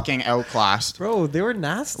 So fucking outclassed. Bro, they were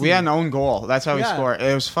nasty. We had an own goal. That's how we Yeah. scored.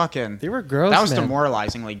 It was fucking. They were gross, That was man.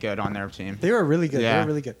 demoralizingly good on their team. They were really good. They Yeah. were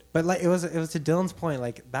really good. But like it was to Dylan's point.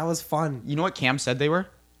 Like that was fun. You know what Cam said they were?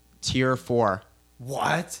 Tier 4.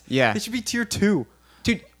 What? Yeah. They should be tier 2.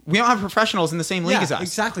 Dude, we don't have professionals in the same league Yeah, as us.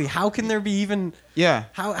 exactly. How can there be even? Yeah.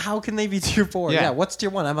 How can they be tier 4? Yeah. Yeah. What's tier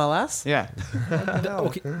 1? MLS? Yeah.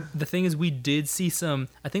 Okay, the thing is, we did see some.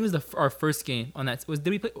 I think it was our first game on that. Did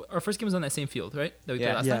we play? Our first game was on that same field, right? That we Yeah.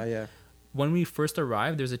 played last Yeah, time. yeah. When we first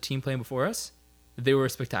arrived, there was a team playing before us. They were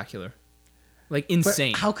spectacular, like But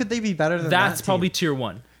insane. how could they be better than That's that probably team? tier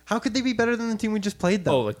 1. How could they be better than the team we just played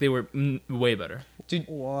Oh, though? like they were way better. Dude,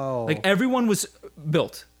 Whoa. Like everyone was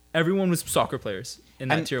built. Everyone was soccer players in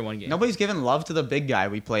that and tier 1 game. nobody's giving love to the big guy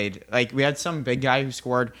we played. Like, we had some big guy who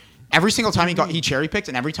scored every single time he cherry picked,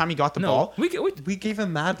 and every time he got the no, ball. we we gave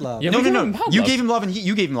him mad love. Yeah, No, we no, gave no. him mad You love. gave him love, and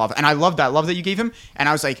you gave him love, and I loved that love that you gave him. And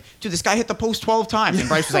I was like, dude, this guy hit the post 12 times, and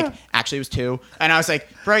Bryce was like, actually, it was 2. And I was like,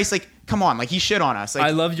 Bryce, like, come on, like he shit on us. Like, I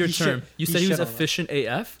love your he term. shit- You he said he was shit on us. efficient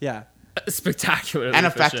AF. Yeah. Spectacularly And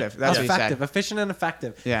efficient. effective. That's what he effective, said. efficient, and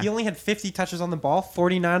effective. Yeah. He only had 50 touches on the ball.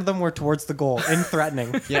 49 of them were towards the goal, in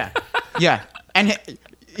threatening. Yeah, yeah. And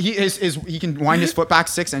he can wind his foot back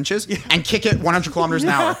 6 inches and kick it 100 kilometers an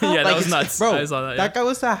hour. Yeah, that Like, was it's- nuts. Bro, I saw that. Yeah. guy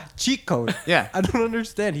was a cheat code. Yeah. I don't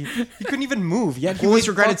understand. He couldn't even move. Yet he Goalies was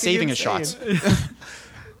regretted fucking saving his insane. shots.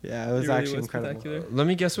 Yeah, it was He really actually was incredible. spectacular. Let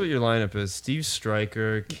me guess what your lineup is. Steve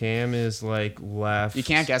Striker. Cam is like left. You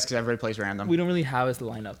can't guess because everybody plays random. We don't really have his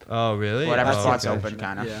lineup. Oh, really? Whatever Oh, spot's okay. open,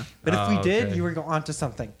 kind of. Yeah. But if we Oh, did, okay. you were onto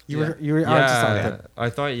something. You Yeah. were onto Yeah, something. I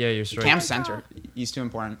thought, you're striker. Cam center. He's too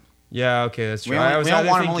important. Yeah, okay, that's true. We, I only, was we don't either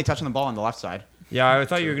want him think- only touching the ball on the left side. Yeah, I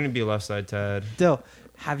thought you were going to be left side Tad. Still,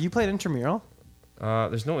 have you played intramural?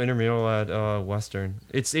 There's no intramural at Western.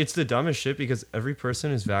 It's the dumbest shit because every person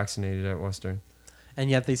is vaccinated at Western. And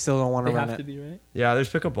yet they still don't want They to run have it. to be, right? Yeah, there's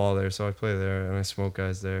pickup ball there, so I play there and I smoke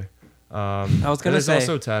guys there. I was gonna there's say,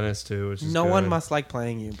 also tennis too, which is no one good. must like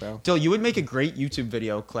playing you, bro. Dill, you would make a great YouTube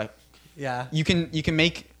video clip. Yeah. You can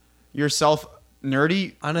make yourself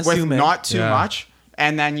nerdy with Unassuming. not too Yeah. much,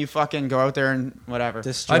 and then you fucking go out there and whatever.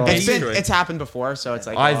 Destroy. I'd It's basically- it's happened before, so it's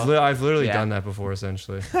like I've literally yeah. done that before,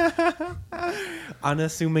 essentially.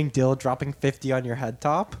 Unassuming Dill dropping 50 on your head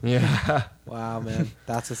top. Yeah. Wow, man.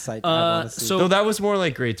 That's a sight I want to see. so- So that was more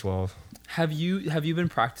like grade 12. Have you been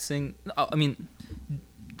practicing? I mean,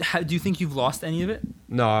 do you think you've lost any of it?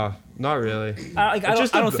 No, not really. I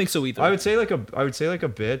Just don't a think so either. I would say like a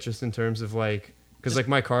bit, just in terms of like, because like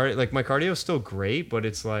my cardio is still great, but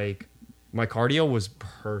it's like my cardio was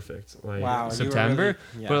perfect. Like Wow, you were September,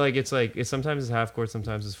 really- yeah. but like it's sometimes it's half court,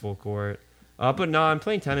 sometimes it's full court. But no, I'm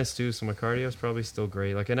playing tennis too, so my cardio is probably still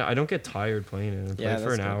great. Like, and I don't get tired playing it. I play Yeah, for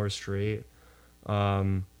that's an good. hour straight.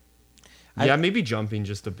 I- Yeah, maybe jumping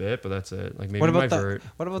just a bit, but that's it. Like maybe what my about vert.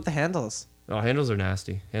 what about the handles? Oh, handles are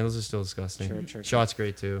nasty. Handles are still disgusting. True. Shots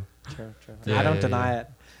great too. True. Yeah, I don't yeah, deny yeah. it.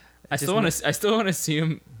 I still want to see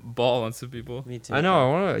him ball on some people. Me too. I know.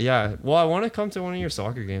 I want to. Yeah. Well, I want to come to one of your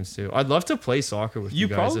soccer games too. I'd love to play soccer with you, You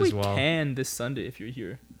guys probably as well. can this Sunday if you're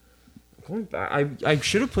here. Going back, I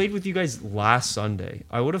should have played with you guys last Sunday.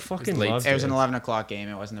 I would have fucking late. loved it was it. an 11 o'clock game.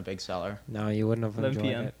 It wasn't a big seller. No, you wouldn't have 11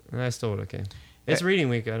 enjoyed p.m. it. I still would have came. It's reading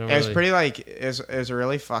week. I don't It was really. pretty like it was a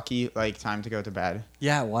really fucky like time to go to bed.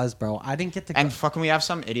 Yeah, it was, bro. I didn't get to. And fucking, we have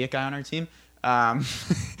some idiot guy on our team.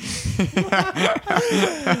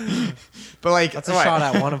 But like, That's a what? shot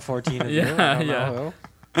at 1 of 14. Of you. Yeah, I don't yeah. know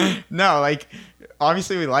who. No, like,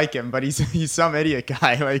 obviously we like him, but he's some idiot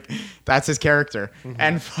guy. Like, that's his character.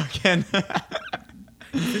 And fucking,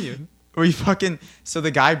 so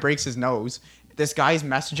the guy breaks his nose. This guy's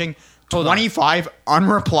messaging Hold on. 25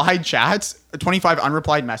 unreplied chats, 25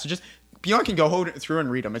 unreplied messages. Bjorn can go through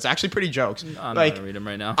and read them. It's actually pretty jokes. I'm like, not gonna read him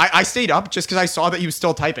right now. I stayed up just because I saw that he was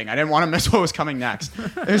still typing. I didn't want to miss what was coming next.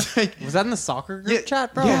 It was like, Was that in the soccer group Yeah,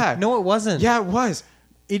 chat, bro? yeah. No, it wasn't. yeah, it was.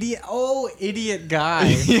 Idiot. Oh, idiot guy.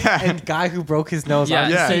 Yeah. And guy who broke his nose. Yeah, I'm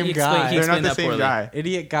the yeah. same he guy. explained- They're not explained the that same poorly. guy.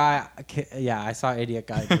 Idiot guy. Yeah, I saw idiot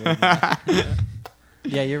guy doing that.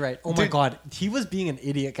 Yeah, you're right. Oh my Dude. god, he was being an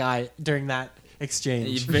idiot guy during that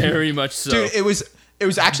exchange. Very much so. Dude, it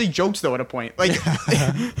was actually jokes though at a point. Like,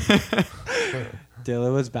 Dill,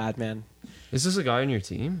 it was bad, man. Is this a guy on your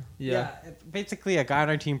team? yeah. Basically, a guy on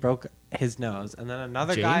our team broke his nose, and then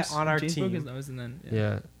another guy James? on our James broke his team and then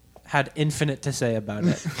Yeah. had infinite to say about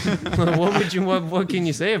it. What can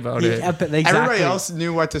you say about it? Yeah, but exactly. everybody else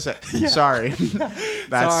knew what to say. Sorry.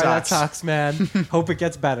 That Sorry, that sucks. sucks, man. Hope it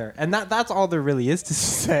gets better. And that's all there really is to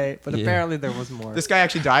say. But Yeah. apparently there was more. This guy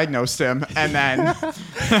actually diagnosed him, and then and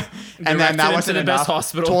then Directed him that to wasn't the enough. best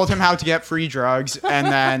hospital. Told him how to get free drugs, and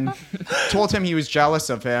then told him he was jealous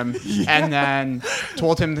of him, and then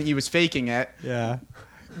told him that he was faking it. Yeah.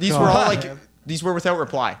 These were all like these were without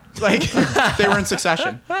reply. Like, they were in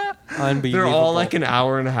succession. Unbelievable. They're all like an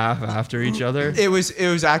hour and a half after each other. It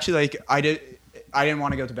was actually like I didn't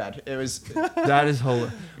want to go to bed. It was That is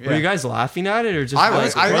hilarious. Were Yeah. you guys laughing at it or just? I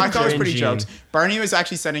was. like, I thought it was pretty cringing? jokes. Barney was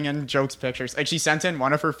actually sending in jokes pictures. Like, she sent in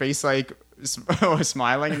one of her face like was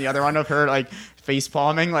smiling, and the other one of her like face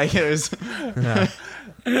palming. Like, it was Yeah.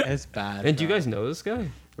 It's bad. And do you bro. guys know this guy?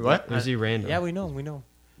 what? Or is he random? Yeah, we know. No,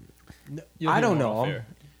 You'll I hear don't more know off him. air.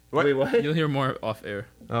 What? Wait, what? You'll hear more off air.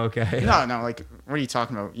 Okay. No. Like, what are you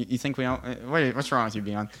talking about? You think we don't? What's wrong with you,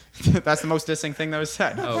 Beyond? That's the most dissing thing that was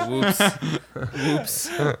said. Oh, whoops.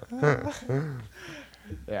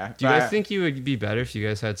 Yeah. Do you guys think you would be better if you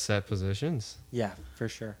guys had set positions? Yeah, for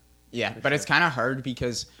sure. Yeah, but it's kind of hard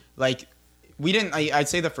because like we didn't. I'd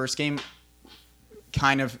say the first game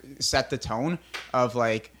kind of set the tone of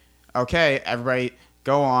like, okay, everybody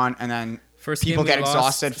go on, and then First people game get we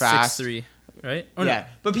lost exhausted fast. 6-3, right? Or Yeah,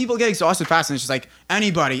 but people get exhausted fast, and it's just like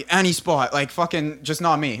anybody, any spot, like fucking, just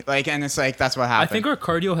not me. Like, and it's like that's what I happened. think our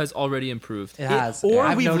cardio has already improved. It has. Or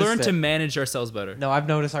I've we've noticed learned it. to manage ourselves better. No, I've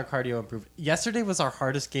noticed our cardio improved. Yesterday was our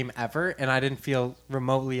hardest game ever, and I didn't feel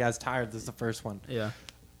remotely as tired as the first one. Yeah.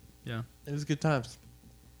 It was good times.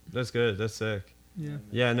 That's good. That's sick. Yeah.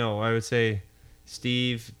 Yeah, no, I would say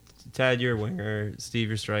Steve, Ted, you're winger. Steve,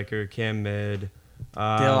 your striker. Cam mid. Dill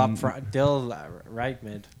up front. Dill right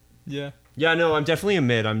mid. Yeah. Yeah, no, I'm definitely a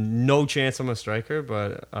mid. I'm no chance I'm a striker,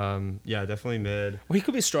 but yeah, definitely mid. Well, he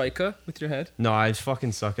could be striker with your head. No, I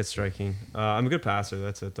fucking suck at striking. I'm a good passer.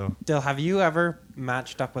 That's it, though. Dill, have you ever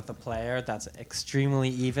matched up with a player that's extremely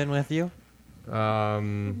even with you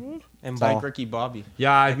in it's ball? like Ricky Bobby.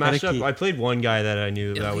 Yeah, I've Like matched up. Ricky. I played one guy that I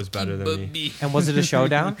knew that was better than me. And was it a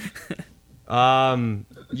showdown?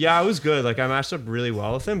 Yeah, it was good. Like I matched up really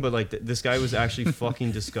well with him, but like this guy was actually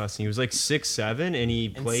fucking disgusting. He was like 6'7", and he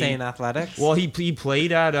played. Insane athletics. Well, he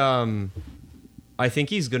played at I think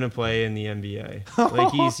he's gonna play in the NBA.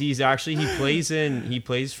 Like he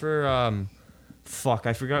plays for fuck,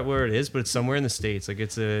 I forgot where it is, but it's somewhere in the States. Like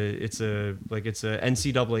it's a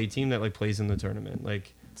NCAA team that like plays in the tournament.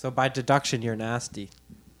 Like So by deduction, you're nasty.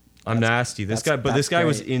 I'm nasty. This that's guy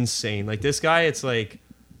was great. insane. Like this guy, it's like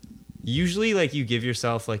usually like you give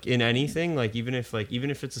yourself like in anything, like even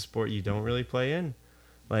if it's a sport you don't really play in,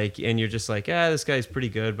 like, and you're just like, this guy's pretty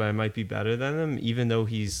good, but I might be better than him, even though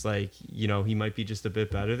he's like, you know, he might be just a bit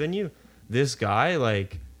better than you. This guy,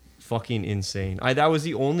 like, fucking insane. That was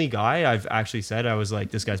the only guy I've actually said I was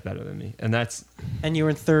like, this guy's better than me, and that's And you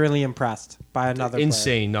were thoroughly impressed by another player.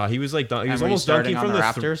 insane. No, he was like, he And was were you almost starting dunking on from the the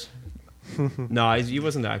rafters. No, he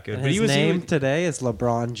wasn't that good. And But his he was name today is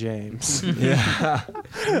LeBron James. yeah.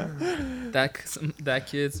 That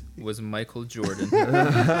kid's was Michael Jordan.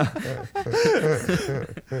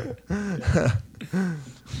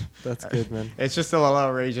 That's good, man. It's just a little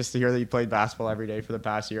outrageous to hear that you played basketball every day for the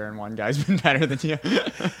past year, and one guy's been better than you.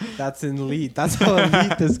 That's elite. That's how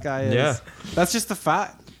elite this guy is. Yeah. That's just a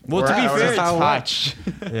fact. Well, to We're be out fair, of how it touch.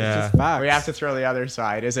 yeah. Just facts. We have to throw the other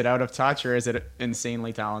side. Is it out of touch or is it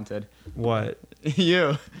insanely talented? What?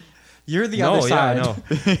 You. You're the No, other yeah, I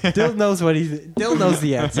side. know. Dill knows Dill knows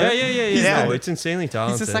the answer. Yeah. No, it's insanely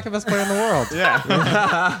talented. He's the second best player in the world.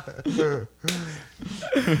 Yeah.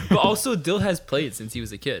 But also, Dill has played since he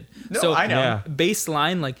was a kid. No, so I know. Yeah.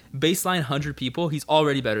 baseline 100 people, he's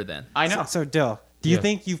already better than. I know. So Dill, do you Yeah.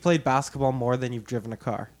 think you've played basketball more than you've driven a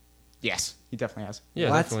car? Yes, he definitely has. Yeah,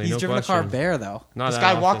 What? definitely. He's no driven a car question. bare though. Not This that guy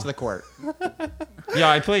often. walked the court. Yeah,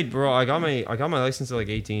 I played, bro. I got my license at like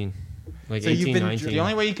 18. Like So you've 18, been 19. The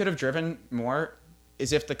only way you could have driven more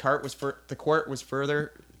is if the court was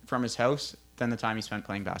further from his house than the time he spent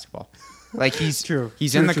playing basketball. Like he's True.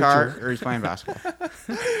 He's True, in the true, car true. or he's playing basketball.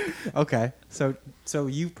 Okay. So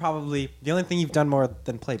you probably the only thing you've done more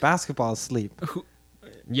than play basketball is sleep.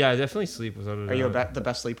 Yeah, I definitely sleep without a Are you doubt. the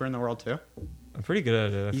best sleeper in the world too? I'm pretty good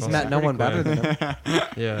at it. I He's fall met asleep no pretty one better quick. than him.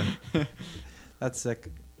 Yeah. That's sick.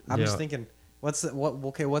 I'm Yeah. just thinking, what's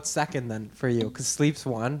second then for you? Because sleep's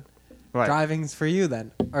one, What? driving's for you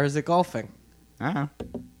then, or is it golfing? I don't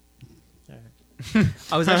know.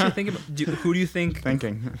 I was actually thinking, who do you think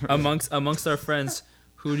Thinking. amongst our friends,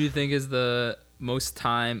 who do you think is the most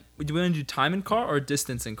time? Do we want to do time in car or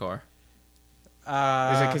distance in car?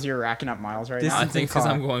 Is it because you're racking up miles right This now? I Distance think in because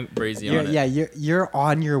car. I'm going crazy You're, on it. yeah, you're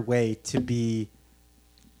on your way to be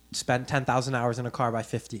spend 10,000 hours in a car by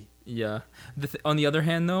 50. Yeah. On the other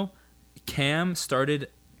hand, though, Cam started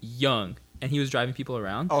young and he was driving people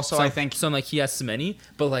around. Also, so I think- so. I'm like, he has so many,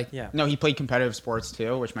 but like, Yeah. No, he played competitive sports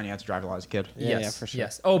too, which meant he had to drive a lot as a kid. Yeah, yes, for sure.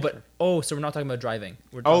 yes. So we're not talking about driving.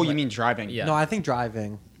 We're Oh, talking you about- mean driving? Yeah. No, I think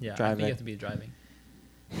driving. Yeah, I think driving. you have to be driving.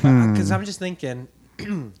 Because I'm just thinking,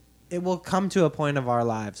 it will come to a point of our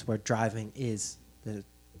lives where driving is the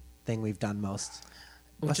thing we've done most.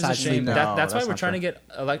 Which is a Besides shame. sleeping. No, That's why that's we're not trying true. to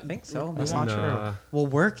get I think so. That's maybe. not Nah. Well,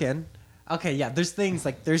 working. Okay, yeah. There's things.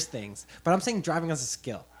 But I'm saying driving as a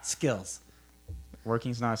skill. Skills.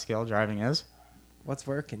 Working's not a skill. Driving is. What's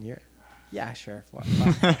working? Yeah, sure.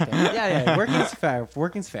 Okay. Yeah. Working's fair.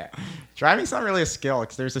 Working's fair. Driving's not really a skill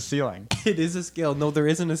because there's a ceiling. It is a skill. No, there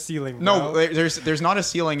isn't a ceiling. No, bro. there's not a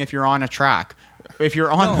ceiling if you're on a track. If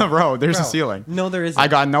you're on No, the road, there's a bro. ceiling. No, there isn't. I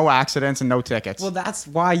got no accidents and no tickets. Well, that's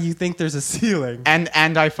why you think there's a ceiling. and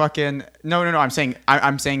I fucking no. I'm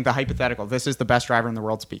saying the hypothetical. This is the best driver in the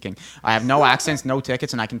world speaking. I have no accidents, no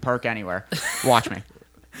tickets, and I can park anywhere. Watch me.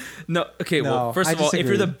 No, okay. No, Well, first I of all, if you're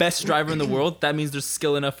disagree. the best driver in the world, that means there's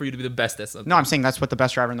skill enough for you to be the best at something. No, I'm saying that's what the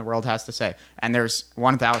best driver in the world has to say, and there's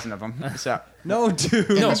 1,000 of them. So No, dude.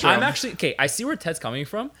 No, this room. I'm actually okay. I see where Ted's coming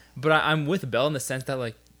from, but I'm with Bell in the sense that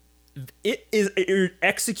like, you're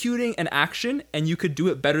executing an action and you could do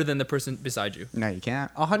it better than the person beside you. no, you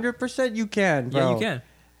can't. 100% you can, bro. Yeah, you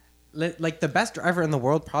can. Like the best driver in the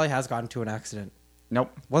world probably has gotten to an accident.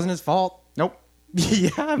 Nope. Wasn't his fault. Nope. Yeah,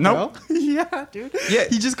 bro. Nope. Yeah, dude. Yeah.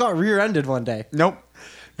 He just got rear-ended one day. Nope.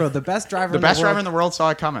 Bro, the best driver The in best the driver world, in the world saw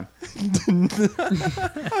it coming.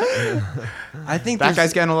 I think That there's-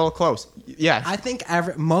 guy's getting a little close. Yeah. I think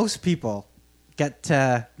most people get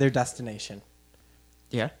to their destination.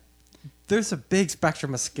 Yeah. There's a big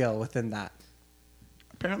spectrum of skill within that.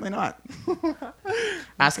 Apparently not.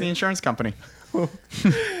 Ask the insurance company.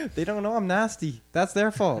 They don't know I'm nasty. That's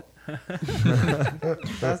their fault.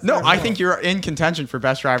 That's No, their I fault. think you're in contention for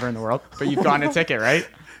best driver in the world, but you've gotten a ticket, right?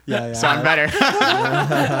 Yeah. So I'm better.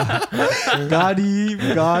 Got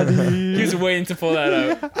him. He was waiting to pull that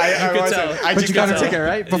out. I could wasn't. tell. I But just you got a got ticket,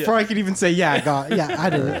 right? Before I could even say, yeah, I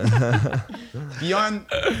did it. Beyond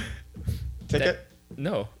ticket,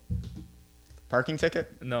 No, parking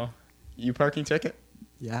ticket, no. you parking ticket.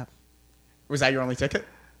 Yeah. Was that your only ticket?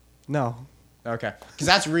 No. Okay, because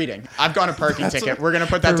that's reading. I've got a parking That's ticket. what- We're gonna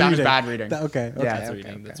put that for down reading. as bad reading. Okay. Yeah, That's okay,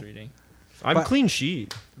 reading. That's reading. I'm But- clean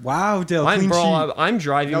sheet. Wow, Dill. I'm clean bro. sheet. I'm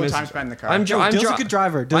driving. No Miss, time spent in the car. I'm, Yo, I'm Dill's dri- a good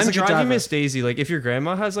driver. Dill's I'm a good driving driver. Miss Daisy. Like if your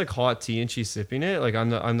grandma has like hot tea and she's sipping it, like I'm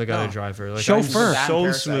the guy No. to drive her. Like Chauffeur. I'm so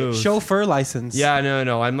Parasite. smooth. Chauffeur license. Yeah,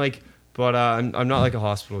 no. I'm like, but I'm not like a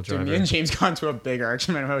hospital Dude, driver. me and James got into a big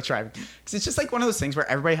argument about driving because it's just like one of those things where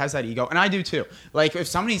everybody has that ego, and I do too. Like if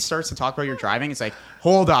somebody starts to talk about your driving, it's like,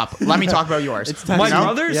 hold up, let me talk about yours. It's time My You know?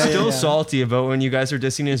 brother's Yeah, still yeah. salty about when you guys are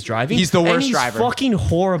dissing his driving. He's the and worst he's driver. Fucking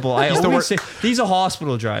horrible. I He's the always wor- say he's a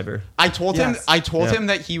hospital driver. I told Yes. him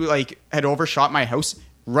that he like had overshot my house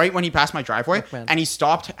right when he passed my driveway, Look, man. and he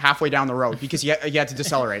stopped halfway down the road because he had to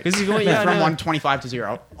decelerate. 'Cause he's going- from yeah, no. 125 to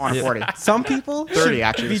 0 on a 40. Some people 30 should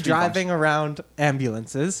actually, be the speed bumps. driving around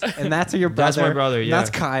ambulances, and that's your brother. That's my brother, and yeah.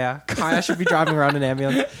 That's Kaya. Kaya should be driving around an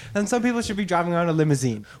ambulance, and some people should be driving around a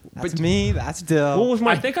limousine. That's me. That's Dill. What was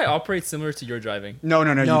my I think I operate similar to your driving. No,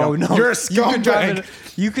 you no, don't. no. You're a You could drive.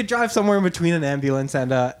 scumbag. You could drive somewhere in between an ambulance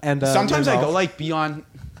and a. Sometimes I limo. go like beyond.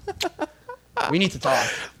 We need to talk.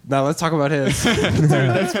 No, let's talk about his.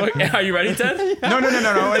 That's are you ready, Ted?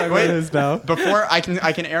 No. Wait. His now. Before I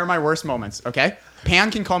can air my worst moments. Okay. Pan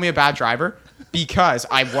can call me a bad driver because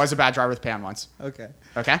I was a bad driver with Pan once. Okay.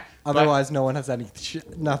 Okay. Otherwise, no one has any.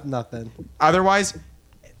 Nothing. Otherwise,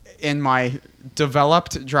 in my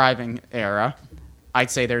developed driving era, I'd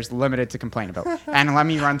say there's limited to complain about. And let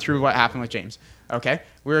me run through what happened with James. Okay,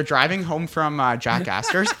 we were driving home from Jack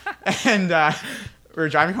Astor's,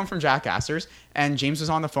 and James was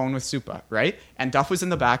on the phone with Supa, right? And Duff was in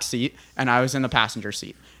the back seat, and I was in the passenger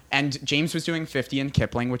seat. And James was doing 50 in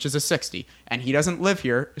Kipling, which is a 60. And he doesn't live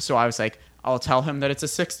here, so I was like, I'll tell him that it's a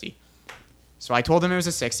 60. So I told him it was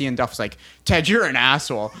a 60, and Duff was like, Ted, you're an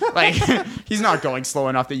asshole. Like, he's not going slow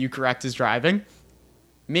enough that you correct his driving.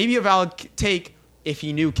 Maybe a valid take if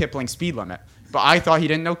he knew Kipling's speed limit. But I thought he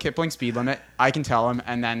didn't know Kipling's speed limit. I can tell him,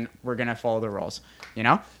 and then we're going to follow the rules. You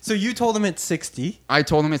know? So you told him it's 60. I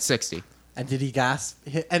told him it's 60. And did he gas?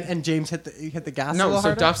 And James hit the gas? a No, little so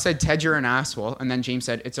harder? Duff said, Ted, you're an asshole. And then James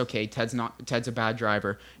said, it's okay. Ted's a bad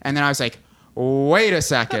driver. And then I was like, wait a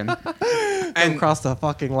second. And crossed the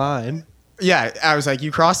fucking line. Yeah, I was like,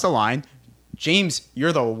 you crossed the line. James,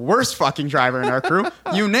 you're the worst fucking driver in our crew,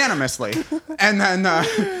 unanimously. And then,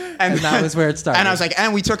 and that was where it started. And I was like,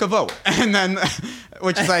 and we took a vote. And then,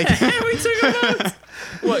 which is like, We took a vote.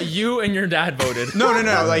 What, you and your dad voted? no.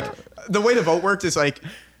 Like, the way the vote worked is like,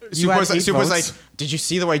 Super was like, did you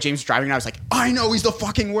see the way James was driving? And I was like, I know he's the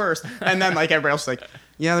fucking worst. And then like everybody else was like,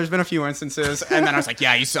 yeah, there's been a few instances. And then I was like,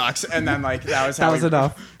 yeah, he sucks. And then like that was how That was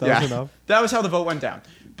enough. That was enough. That was how the vote went down.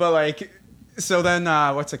 But like, so then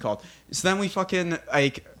what's it called? So then we fucking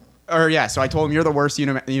like, so I told him you're the worst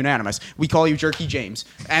unanimous. We call you Jerky James.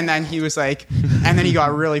 And then he was like, and then he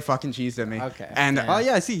got really fucking cheesed at me. Okay. And Oh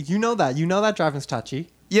yeah, I see. You know that driving's touchy.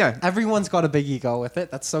 yeah. Everyone's got a big ego with it.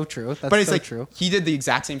 That's so true. That's But it's so like true. he did the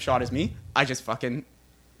exact same shot as me. I just fucking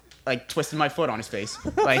like twisted my foot on his face.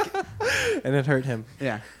 Like, And it hurt him.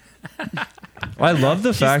 yeah. I love the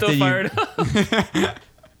He's fact still that fired up.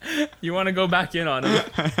 You want to go back in on him?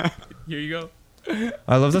 Here you go.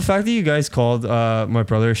 I love the fact that you guys called my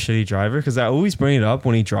brother a shitty driver, because I always bring it up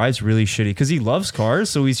when he drives really shitty, because he loves cars.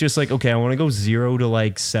 So he's just like, okay, I want to go 0 to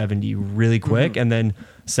like 70 really quick, and then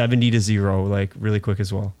 70 to 0 like really quick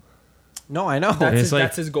as well. No, I know.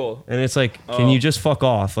 That's his goal. And it's like, can you just fuck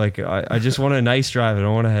off? Like, I just want a nice drive. I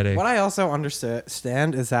don't want a headache. What I also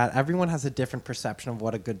understand is that everyone has a different perception of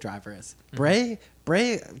what a good driver is.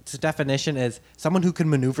 Bray's definition is someone who can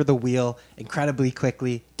maneuver the wheel incredibly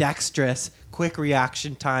quickly, dexterous, quick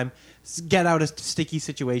reaction time, get out of sticky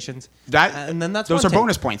situations. And then Those are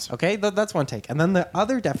bonus points. Okay, that's one take. And then the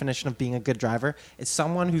other definition of being a good driver is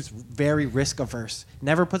someone who's very risk averse,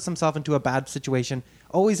 never puts themselves into a bad situation,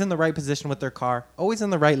 always in the right position with their car, always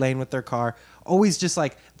in the right lane with their car, always just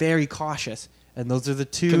like very cautious. And those are the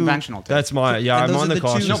two Conventional. That's my, And I'm those on are the the two-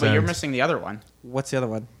 cautious No, but you're end. missing the other one. What's the other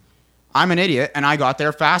one? I'm an idiot and I got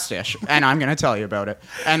there fastish, and I'm gonna tell you about it.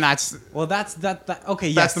 And that's Well, that's that. Okay,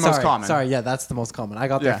 yes, That's the most common. Sorry, yeah, that's the most common. I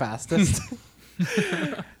got there Yeah. fastest.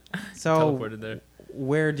 So, Teleported there.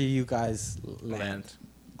 where do you guys land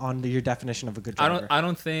on your definition of a good driver? I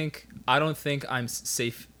don't think I'm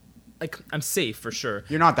safe. Like, I'm safe for sure,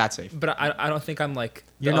 you're not that safe. but I don't think I'm like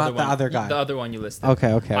You're not the other guy. The other one you listed.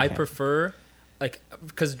 Okay. I prefer, like,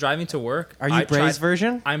 because driving to work. Are you Bray's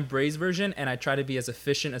version? I'm Bray's version, and I try to be as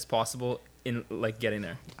efficient as possible in like getting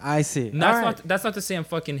there. I see. And that's not to say I'm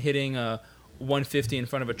fucking hitting a 150 in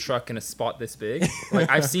front of a truck in a spot this big. Like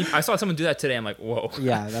I saw someone do that today. I'm like, whoa.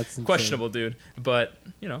 Yeah, that's insane. questionable, dude. But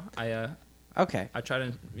Okay, I try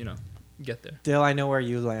to get there. Dill, I know where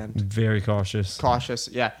you land. Very cautious. Cautious,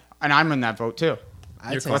 yeah. And I'm in that vote too.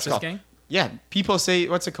 I'd You're say cautious, so. gang. Yeah, people say,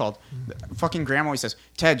 what's it called? Fucking grandma always says,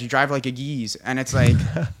 Ted, you drive like a geese. And it's like,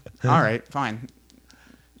 all right, fine.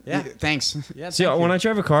 Yeah. Thanks. Yeah. See, thank when you. I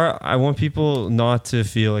drive a car, I want people not to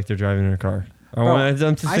feel like they're driving in a car. I want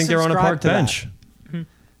them to I think they're on a subscribe park to that. bench.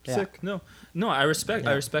 Yeah. Sick. No, I respect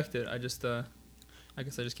Yeah. it. I just I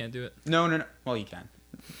guess I just can't do it. No. Well, you can.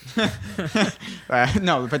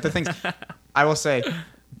 No, but the things I will say,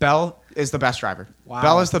 Bell is the best driver. Wow.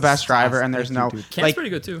 Bell is the best driver, Awesome. and there's Thank you, no dude. Cam's like pretty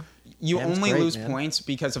good too. you Cam's only great, lose man. points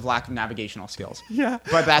because of lack of navigational skills. Yeah.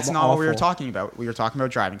 But that's I'm not what we were awful. talking about. We were talking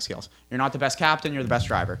about driving skills. You're not the best captain. You're the best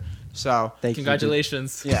driver. So Thank you, dude.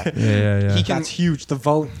 Congratulations. yeah, Yeah. He can- That's huge. The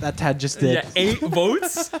vote that Ted just did. Yeah, 8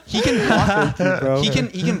 votes. he can block, bro. he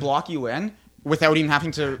can block you in without even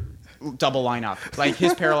having to double line up. Like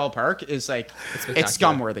his parallel park is like it's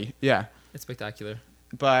spectacular. scumworthy. Yeah, It's spectacular.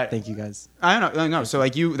 but Thank you guys. I don't know. No, so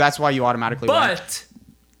like you, that's why you automatically win. But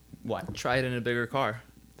What? try it in a bigger car.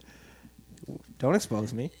 Don't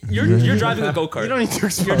expose me. You're driving a go-kart. You don't need to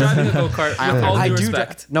expose You're driving a go-kart with all due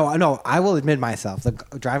respect. No, I will admit myself.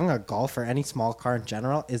 Driving a Golf or any small car in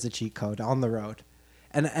general is a cheat code on the road.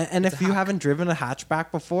 And if you haven't driven a hatchback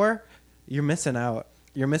before, you're missing out.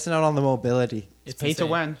 You're missing out on the mobility. It's pay to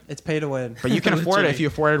win. It's pay to win. But you can afford it if you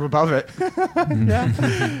afford it above it.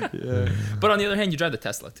 Yeah. But on the other hand, you drive the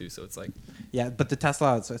Tesla too, so it's like Yeah, but the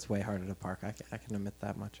Tesla, it's way harder to park. I can admit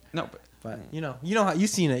that much. No, But you know how you've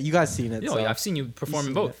seen it. You guys seen it. you know, so I've seen you perform in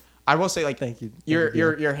seen both. I will say, like, Thank you.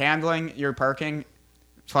 Your handling, your parking,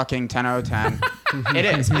 fucking 10 out of 10. It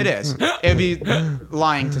is. It'd be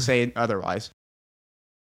lying to say otherwise.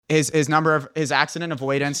 His accident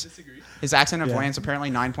avoidance. His accident avoidance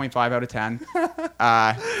apparently 9.5 out of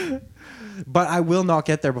 10. But I will not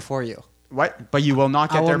get there before you. What? But you will not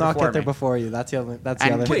get I will there not before get there me. before you. That's the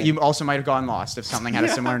And other thing. you also might have gotten lost if something had a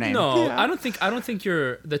similar name. No, I don't think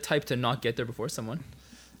you're the type to not get there before someone.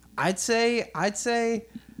 I'd say I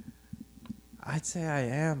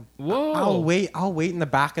am. Whoa. I'll wait in the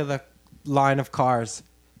back of the line of cars.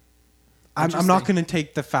 I'm not Interesting. going to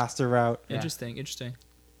take the faster route. Interesting.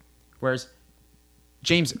 Whereas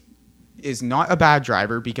James is not a bad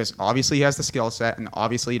driver because obviously he has the skill set and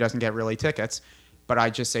obviously he doesn't get really tickets. But I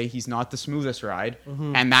just say he's not the smoothest ride.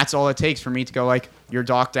 And that's all it takes for me to go like, you're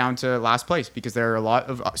docked down to last place because there are a lot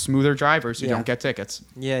of smoother drivers who don't get tickets.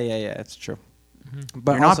 Yeah, it's true.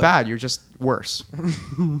 But You're not bad. You're just worse.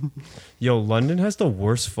 Yo, London has the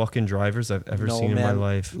worst fucking drivers I've ever seen in my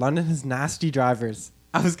life. London has nasty drivers.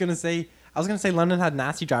 I was gonna say London had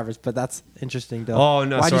nasty drivers, but that's interesting, Dylan. Oh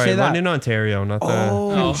no, Why'd you sorry, say that? London, Ontario, not the.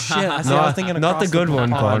 Oh shit! I was thinking Not the across good one,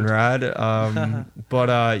 pond. Conrad.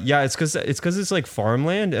 But yeah, it's because it's like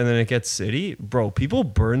farmland and then it gets city, bro. People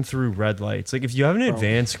burn through red lights. Like if you have an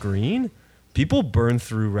advanced green, people burn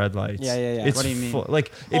through red lights. Yeah. It's What do you mean?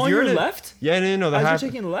 like if On you're your in a- left? Yeah, no. The As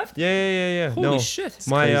you're taking left? Yeah. Holy no. shit. It's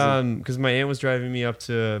My because my aunt was driving me back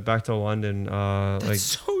to London. That's like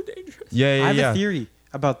so dangerous. yeah. I have a theory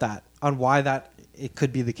about that on why that it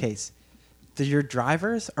could be the case. That your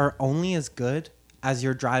drivers are only as good as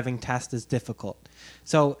your driving test is difficult.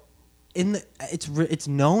 So, it's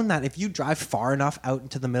known that if you drive far enough out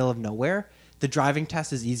into the middle of nowhere, the driving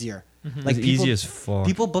test is easier. It's easy as fuck.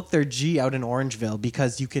 People book their G out in Orangeville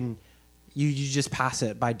because you just pass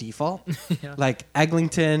it by default. Yeah. Like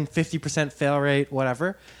Eglinton, 50% fail rate,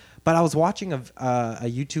 whatever. But I was watching a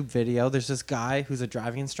YouTube video. There's this guy who's a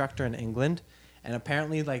driving instructor in England. And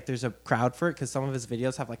apparently, like, there's a crowd for it because some of his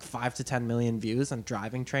videos have like 5 to 10 million views on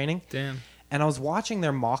driving training. Damn. And I was watching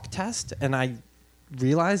their mock test, and I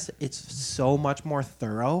realized it's so much more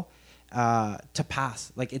thorough to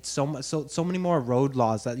pass. Like, it's so many more road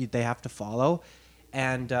laws that they have to follow,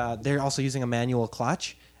 and they're also using a manual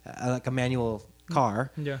clutch, like a manual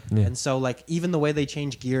car. Yeah. And so, like, even the way they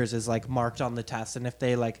change gears is like marked on the test, and if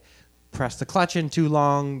they like press the clutch in too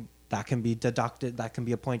long, that can be deducted. That can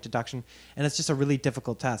be a point deduction, and it's just a really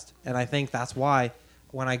difficult test. And I think that's why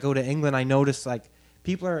when I go to England, I notice like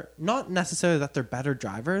people are not necessarily that they're better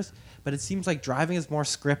drivers, but it seems like driving is more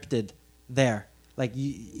scripted there. Like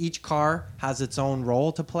each car has its own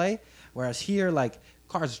role to play, whereas here, like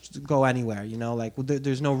cars go anywhere. You know, like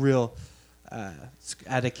there's no real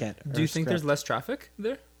etiquette. Do you think there's less traffic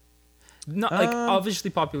there? Not like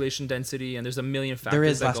obviously population density and there's a million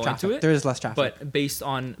factors that go into it. There is less traffic. But based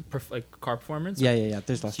on like car performance, yeah.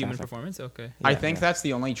 There's less human traffic. performance. Okay. I think that's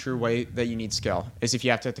the only true way that you need skill is if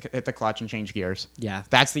you have to hit the clutch and change gears. Yeah.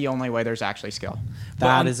 That's the only way there's actually skill.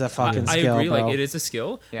 That is a fucking skill, I agree. bro. Like it is a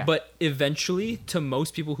skill, Yeah. but eventually, to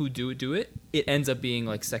most people who do it, it ends up being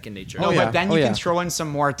like second nature. No, yeah. but then Oh, you yeah. can throw in some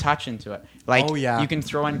more touch into it. Like Oh, yeah. you can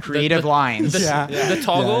throw in creative lines. The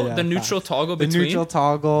toggle, Yeah, the neutral facts. toggle The between. neutral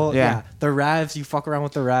toggle. Yeah. Yeah. The revs. You fuck around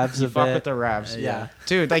with the revs You a fuck bit. with the revs. Yeah.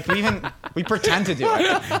 Dude, like we pretend to do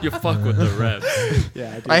it. You fuck with the revs.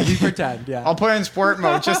 Yeah, dude, Like- we pretend. Yeah. I'll put it in sport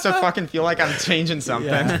mode just to fucking feel like I'm changing something.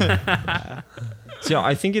 Yeah. So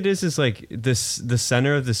I think it is like the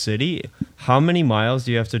center of the city. How many miles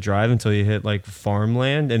do you have to drive until you hit like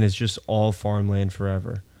farmland and it's just all farmland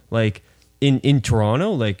forever? Like in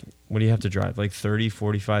Toronto, like what do you have to drive? Like 30,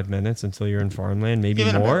 45 minutes until you're in farmland, maybe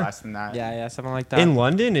Even a bit more. less than that. Yeah, something like that. In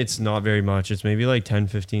London, it's not very much. It's maybe like 10,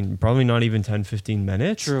 15, probably not even 10, 15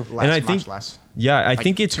 minutes. True. Less, and I much think, less. yeah, I Like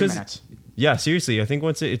think it's 2 because, minutes. yeah, seriously, I think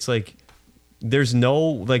once it's like, there's no,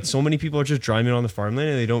 like so many people are just driving on the farmland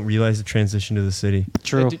and they don't realize the transition to the city.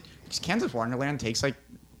 True. Dude, Kansas Wonderland takes like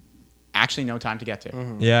actually no time to get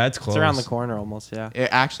to. Yeah, it's close. It's around the corner almost. Yeah. It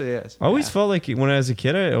actually is. I always felt like when I was a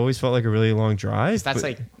kid, I always felt like a really long drive. That's but-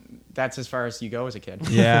 like that's as far as you go as a kid.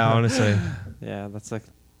 yeah, honestly. Yeah, that's like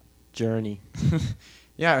journey.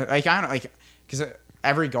 Yeah, like I don't like because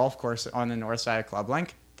every golf course on the north side of Club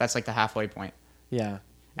Link, that's like the halfway point. Yeah.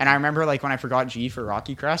 And I remember like when I forgot G for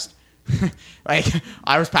Rocky Crest, like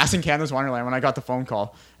I was passing Canada's Wonderland when I got the phone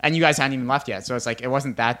call, and you guys hadn't even left yet. So it's like it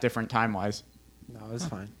wasn't that different time wise. No, it was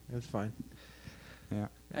fine. It was fine. Yeah.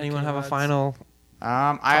 Anyone have a lads. final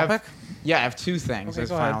I topic? I have two things Okay, as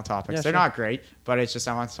go final ahead. topics. Yeah, They're sure. not great, but it's just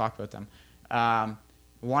I want to talk about them.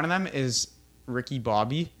 One of them is Ricky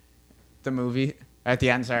Bobby, the movie. At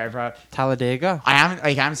the end, sorry, I brought. Talladega?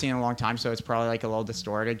 I haven't seen it in a long time, so it's probably like a little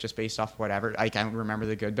distorted just based off whatever. Like I remember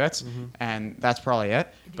the good bits, and that's probably it.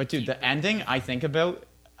 But dude, the ending, I think about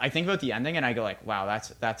the ending, and I go like, wow,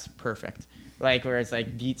 that's perfect. Like where it's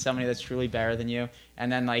like beat somebody that's truly better than you,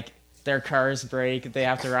 and then like their cars break, they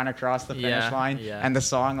have to run across the finish Yeah, line, yeah. and the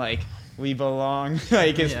song like "We Belong"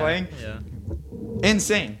 like is playing. Yeah.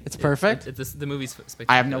 Insane. It's perfect. The movie's spectacular.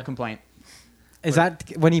 I have no complaint. Is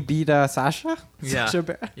that when he beat Sasha? Yeah. Sasha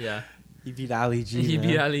Baron? Yeah. He beat Ali G. He man.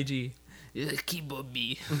 beat Ali G. Keep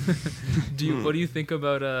Bobby. What do you think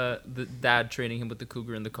about the dad training him with the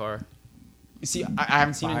cougar in the car? You see, I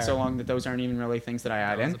haven't seen it in so Fire. long that those aren't even really things that I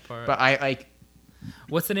add That was in. a part. But I like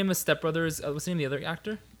What's the name of Step Brothers? What's the name of the other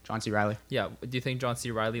actor? John C. Reilly. Yeah. Do you think John C.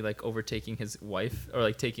 Reilly like overtaking his wife or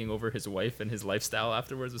like taking over his wife and his lifestyle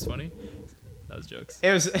afterwards was funny? That was jokes.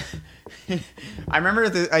 It was. I remember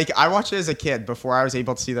I watched it as a kid before I was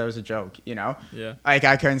able to see that it was a joke. You know. Yeah. Like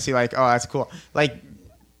I couldn't see like, oh, that's cool. Like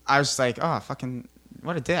I was just like, oh, fucking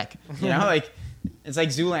what a dick. You know, like it's like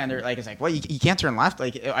Zoolander. Like it's like, well, you can't turn left.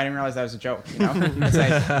 Like I didn't realize that was a joke. You know. It's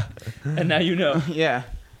like, And now you know. yeah.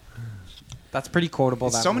 That's pretty quotable.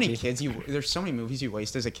 There's That so movie. many kids. There's so many movies you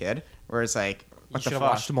waste as a kid where it's like, You what should the have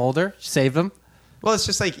fuck? watched them older. Saved them. Well, it's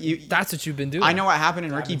just like you. That's what you've been doing. I know what happened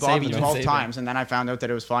in Ricky been Bobby saving them. 12 Saving. times, and then I found out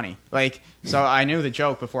that it was funny. Like, so I knew the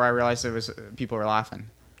joke before I realized it was people were laughing.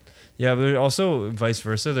 Yeah, but also vice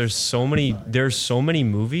versa. There's so many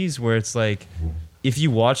movies where it's like, if you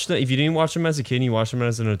didn't watch them as a kid and you watch them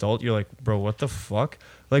as an adult, you're like, bro, what the fuck?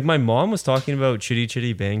 Like my mom was talking about Chitty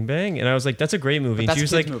Chitty Bang Bang, and I was like, that's a great movie. But And she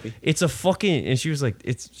that's was a kid's like, movie. it's a fucking, and she was like,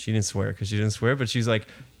 she didn't swear because she didn't swear, but she's like,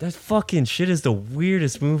 that fucking shit is the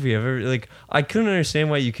weirdest movie I've ever, like, I couldn't understand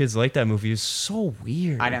why you kids like that movie. It's so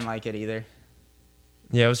weird. I didn't like it either.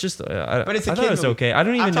 Yeah, it was just, But it's a I kid thought it was movie. okay. I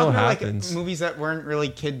don't even I'm know what talking about, happens. Like, movies that weren't really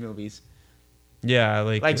kid movies. Yeah,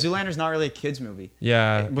 like Zoolander's not really a kids movie.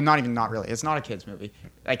 yeah. Well, not really. It's not a kids movie.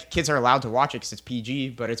 Like kids are allowed to watch it because it's PG,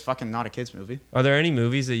 but it's fucking not a kids movie. Are there any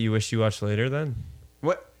movies that you wish you watched later then?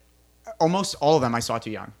 What? Almost all of them I saw too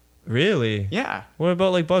young. Really? Yeah. What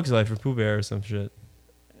about like Bug's Life or Pooh Bear or some shit?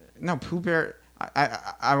 No, Pooh Bear.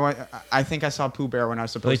 I think I saw Pooh Bear when I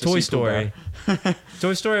was supposed Like to Toy see Pooh Bear. Story.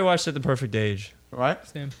 Toy Story I watched at the perfect age. What?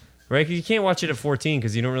 Same. Right? 'Cause you can't watch it at 14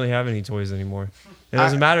 because you don't really have any toys anymore. It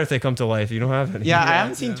doesn't matter if they come to life. You don't have any. Yeah, I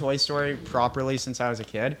haven't seen yeah. Toy Story properly since I was a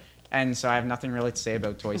kid, and so I have nothing really to say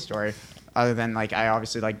about Toy Story, other than like I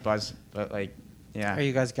obviously like Buzz, but like, yeah. Are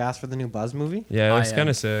you guys gassed for the new Buzz movie? Yeah, it I looks am. kind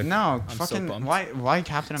of sick. No, I'm so fucking bummed. why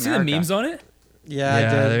Captain See America? the memes on it? Yeah, Yeah, I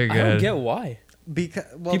did. they're I don't good. get why. Because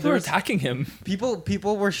People are attacking him.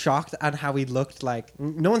 people were shocked at how he looked like.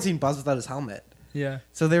 No one's seen Buzz without his helmet. Yeah.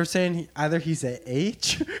 So they were saying either he's a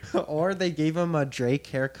H or they gave him a Drake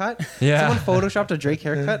haircut. Yeah. Someone photoshopped a Drake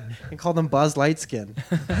haircut and called him Buzz Lightskin.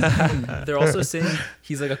 They're also saying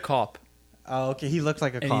he's like a cop Oh, okay. He looked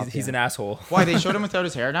like a and cop. he's yeah. an asshole. Why they showed him without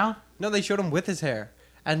his hair now? No, they showed him with his hair.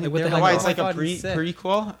 And Like, what they're the hell? Why Oh it's like a he's sick.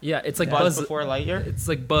 prequel? Yeah, it's like Buzz Buzz before Lightyear. It's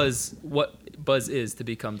like Buzz. What Buzz is to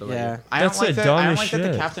become the Yeah. Lightyear. I don't That's like the that. I don't dumbest like that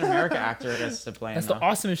the shit. Captain America actor gets to play him. That's the though.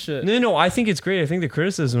 awesomest shit. No, I think it's great. I think the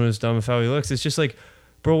criticism was dumb of how he looks. It's just like,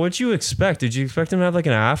 bro, what'd you expect? Did you expect him to have like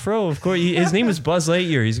an afro? Of course, his name is Buzz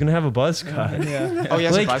Lightyear. He's gonna have a buzz cut. Yeah. Oh, he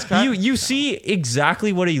has a buzz cut. you see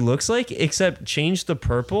exactly what he looks like, except change the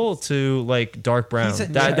purple to like dark brown. He's a-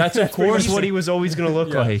 That's of course he's- what he was always gonna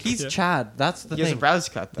look Yeah. like. He's Chad. That's the He has a thing. buzz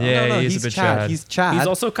cut though. Yeah. no, he is a he's bit Chad. Chad. He's Chad. He's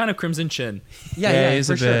also kind of Crimson Chin. Yeah, he's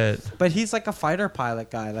for a sure. bit. But he's like a fighter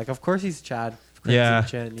pilot guy. Like, of course he's Chad. Crimson Yeah.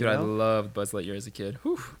 Chin, you Dude, I know? loved Buzz Lightyear as a kid.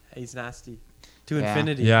 Whew. He's nasty. To Yeah.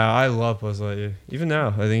 infinity. Yeah, I love Buzz Lightyear. Even now,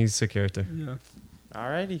 I think he's a sick character. Yeah.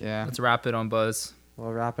 Alrighty. Yeah. Let's wrap it on Buzz.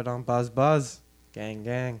 We'll wrap it on Buzz Buzz. Gang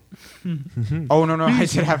gang. Oh no, I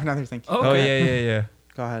did have another thing. Oh yeah.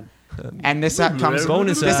 Go ahead. And this comes.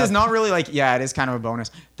 Bonus This app. is not really like. Yeah, it is kind of a bonus.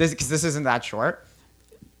 Because this isn't that short.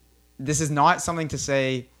 This is not something to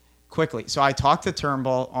say quickly. So I talked to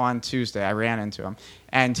Turnbull on Tuesday. I ran into him,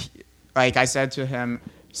 and like I said to him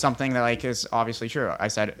something that like is obviously true. I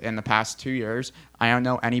said in the past 2 years, I don't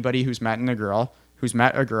know anybody who's met a girl who He's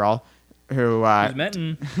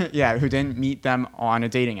Metin. yeah, who didn't meet them on a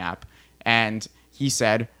dating app. And he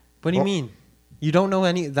said, What do you Well, mean? You don't know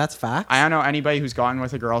any. That's fact. I don't know anybody who's gotten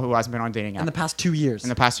with a girl who hasn't been on dating app In the past 2 years. in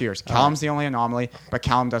the past 2 years. Callum's the only anomaly, but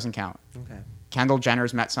Callum doesn't count. Okay. Kendall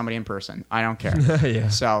Jenner's met somebody in person. I don't care. Yeah.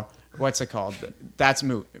 So what's it called? That's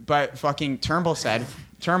moot. But fucking Turnbull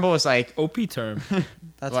was like, OP term.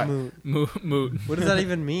 That's What? moot. Moot. What does that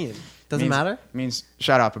even mean? Doesn't means- matter. means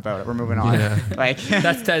shut up about it. We're moving on. Yeah. Like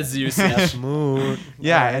That's Ted's usage. That's moot.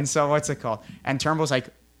 yeah, Alright. and so what's it called? And Turnbull's like,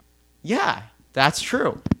 yeah, that's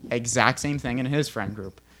true. Exact same thing in his friend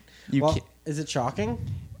group. You Well, ca- is it shocking?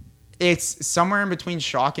 it's somewhere in between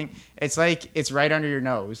shocking. It's like it's right under your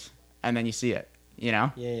nose, and then you see it. You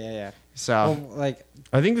know. Yeah. So Well, like,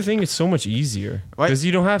 I think the thing is so much easier What? because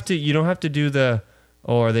you don't have to do the,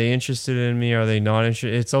 oh, are they interested in me? Are they not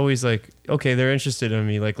interested? It's always like, okay, they're interested in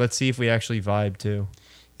me. Like, let's see if we actually vibe too.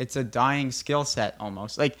 it's a dying skill set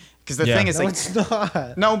almost. Like because the Yeah. thing is no, like it's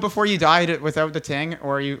not. no, before you died it without the ting,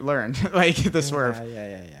 or you learned like the swerve.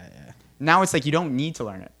 Yeah. Now it's like you don't need to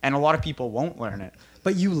learn it, and a lot of people won't learn it.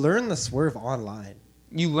 But you learn the swerve online.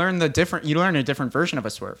 You learn a different version of a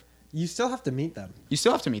swerve. You still have to meet them. You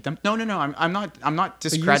still have to meet them. No. I'm not But you're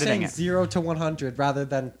discrediting saying it. 0 to 100 rather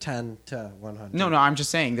than 10 to 100. No, I'm just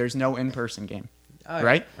saying there's no in-person game, Alright,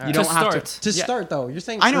 right? alright. You To don't have start. to. To Yeah. start though, you're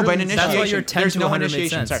saying I know, but early initiation. That's why your 10 there's to no 100 made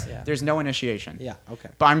initiation. sense. Sorry, Yeah. there's no initiation. Yeah. Okay.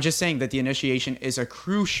 But I'm just saying that the initiation is a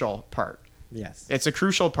crucial part. Yes. It's a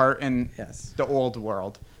crucial part in Yes. the old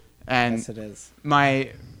world, and Yes, it is. my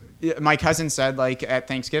cousin said, like, at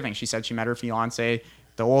Thanksgiving, she said she met her fiance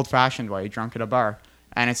the old-fashioned way, drunk at a bar,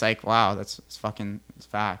 and it's like, wow, it's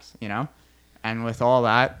facts, you know. And with all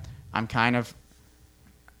that,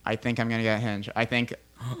 I think I'm gonna get Hinge. I think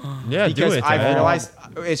Yeah, do because it. I've Dad. realized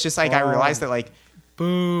it's just like I realized that like,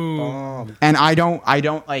 Boom. and I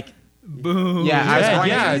don't like. Boom. Yeah, I was Yeah, going-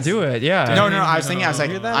 yeah, do it. Yeah. No, I was thinking, I was like,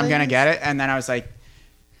 Hear that, I'm gonna ladies? get it, and then I was like,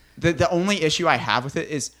 the only issue I have with it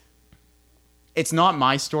is, it's not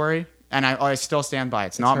my story, and I still stand by it.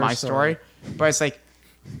 It's not her my story, but it's like,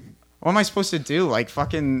 what am I supposed to do? Like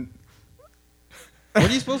fucking. What are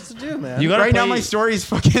you supposed to do, man? You gotta Right now, play- my story is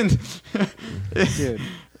fucking. Dude.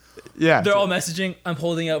 Yeah. They're all messaging, I'm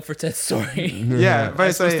holding out for Ted's story. Yeah, but I'm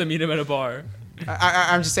it's supposed like, to meet him at a bar.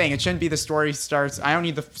 I'm just saying it shouldn't be the story starts. I don't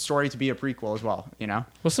need the story to be a prequel as well. You know.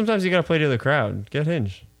 Well, sometimes you gotta play to the crowd. Get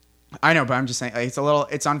Hinge. I know, but I'm just saying like,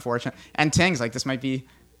 it's unfortunate. And Tings, like this might be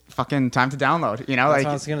fucking time to download. You know, That's like what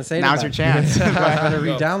I was gonna say to now's them. your chance. You better Go.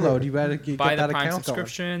 re-download. You better get Buy the that Prime account going.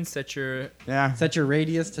 subscription, set your... Yeah. Set your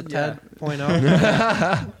radius to Yeah.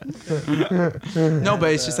 10.0. No,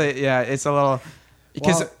 but it's just like it's a little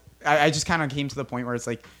because Well- I just kind of came to the point where it's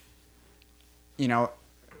like, you know,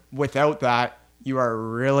 without that, you are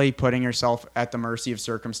really putting yourself at the mercy of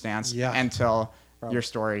circumstance Yeah. until Bro. your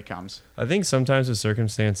story comes. I think sometimes with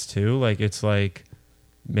circumstance too, like it's like,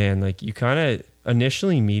 man, like you kind of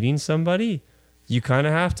initially meeting somebody, you kind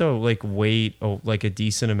of have to like wait like a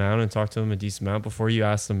decent amount and talk to them a decent amount before you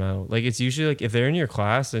ask them out. Like it's usually like if they're in your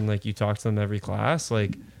class and like you talk to them every class,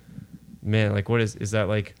 like, man, like what is that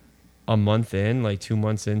like a month in, like 2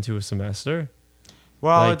 months into a semester?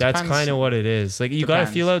 Well, Like it that's depends. kind of what it is. Like you got to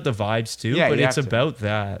Depends. feel out the vibes too, Yeah, but you it's have to. about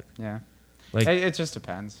that. Yeah, Like, it just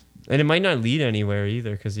depends. and it might not lead anywhere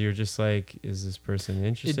either because you're just like, is this person It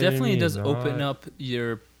interested? definitely in me? does Not? open up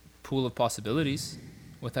your pool of possibilities,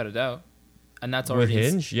 without a doubt. And that's With already...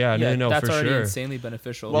 Hinge? Yeah, no, that's for already sure. insanely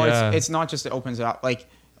beneficial. Well, Yeah. it's not just it opens it up like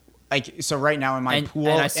so right now in my and, pool.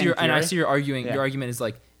 and I see in your theory- arguing. Yeah. Your argument is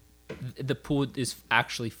like the pool is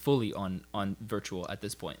actually fully on virtual at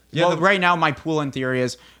this point. Yeah, well, right now my pool in theory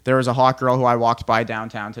is there was a hot girl who I walked by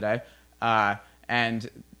downtown today, and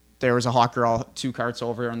there was a hot girl 2 carts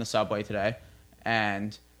over on the subway today,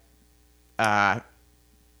 and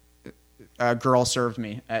a girl served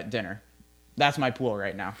me at dinner. That's my pool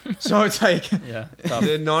right now. So it's like Yeah, tough.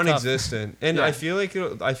 They're non-existent, and Yeah. I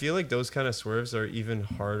feel like those kind of swerves are even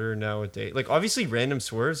harder nowadays. Like obviously, random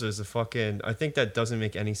swerves is a fucking. I think that doesn't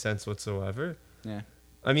make any sense whatsoever. yeah.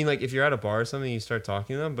 I mean, like if you're at a bar or something, you start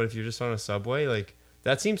talking to them, but if you're just on a subway, like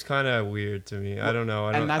that seems kind of weird to me. I don't know. I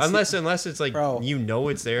and don't that's unless it's like Bro, you know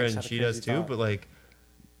it's there I and just had she a does crazy too. thought. But like,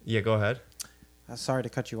 yeah, go ahead. Sorry to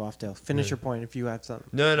cut you off, Dale. Finish Yeah. your point if you have something.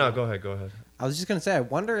 No, go ahead. I was just gonna say, I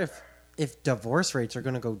wonder if divorce rates are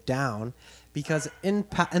gonna go down because in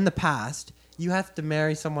the past you have to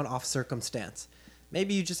marry someone off circumstance.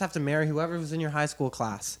 Maybe you just have to marry whoever was in your high school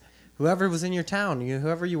class, whoever was in your town,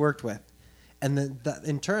 whoever you worked with, and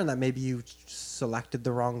in turn that maybe you selected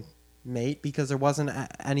the wrong mate because there wasn't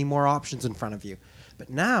any more options in front of you. But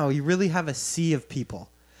now you really have a sea of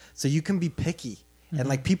people, so you can be picky, and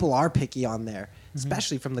like people are picky on there,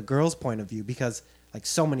 especially from the girls' point of view because like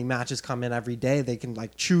so many matches come in every day, they can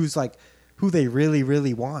like choose like who they really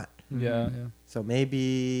really want. Yeah. So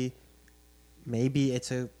maybe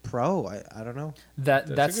it's a pro. I don't know. That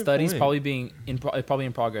a good study's point. probably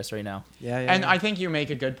in progress right now. Yeah. And I think you make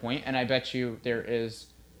a good point, and I bet you there is.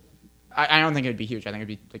 I don't think it'd be huge. I think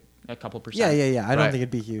it'd be like a couple percent. Yeah. I don't But think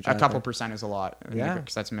it'd be huge. A couple either. percent is a lot. Yeah.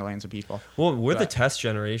 Because that's millions of people. Well, we're the But- test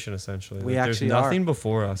generation essentially. We Like, actually there's are. nothing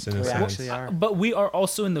before us in a We sense. actually are. But we are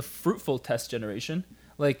also in the fruitful test generation.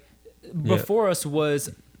 Like before us was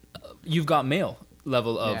you've got mail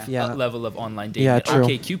level of Yeah. level of online dating. Yeah, true.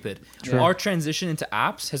 Okay, Cupid. True. Our transition into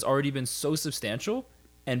apps has already been so substantial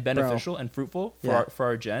and beneficial and fruitful for Yeah.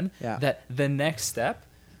 our gen Yeah. that the next step,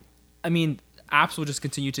 I mean, apps will just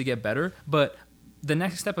continue to get better, but the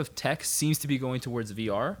next step of tech seems to be going towards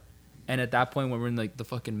VR. And at that point, when we're in like the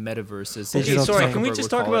fucking metaverse, is Okay, Digital sorry. twin. Can we just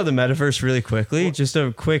talk about the metaverse really quickly? Just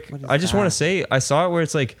a quick. What is I just want that? to say I saw it where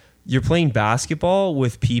it's like you're playing basketball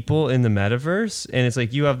with people in the metaverse, and it's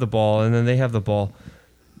like you have the ball, and then they have the ball.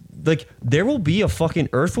 Like there will be a fucking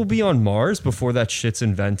Earth will be on Mars before that shit's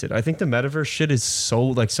invented. I think the metaverse shit is so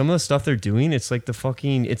like some of the stuff they're doing. It's like the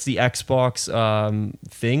Xbox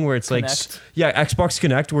thing where it's Connect. like Xbox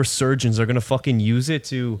Connect where surgeons are gonna fucking use it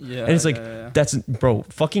to Yeah, and it's like yeah. that's bro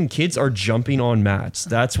fucking kids are jumping on mats.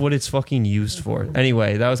 That's what it's fucking used for.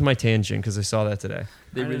 Anyway, that was my tangent because I saw that today.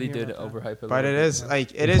 They I didn't really hear did about that. overhype it. But it is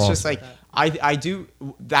like it is just like I do.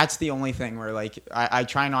 That's the only thing where like I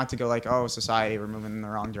try not to go like, oh, society, we're moving in the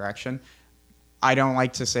wrong direction. I don't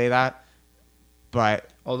like to say that, but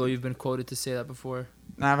Although you've been quoted to say that before,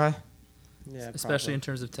 have I? Yeah, especially in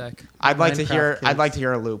terms of tech. I'd like to Minecraft hear. I'd kids. like to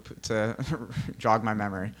hear a loop to jog my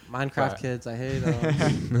memory, Minecraft Right. kids. I hate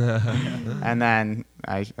them. and then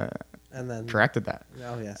I And then corrected that.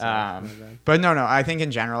 Oh yes. But no. I think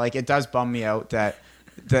in general, like it does bum me out that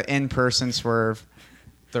the in-person swerve,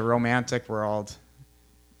 the romantic world.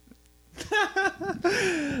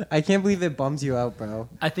 I can't believe it bums you out, bro.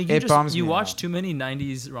 I think It bums you me watch out. too many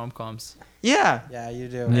 '90s rom-coms, Yeah. Yeah, you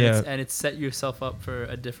do. and, Yeah. and it's set yourself up for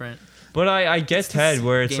a different. But I get It's Ted this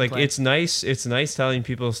where it's game like plan. it's nice telling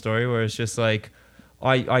people a story where it's just like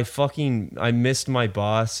I missed my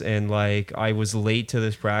boss and like I was late to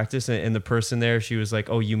this practice and the person there, she was like,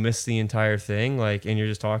 oh, you missed the entire thing, like, and you're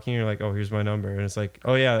just talking, you're like, oh, here's my number, and it's like,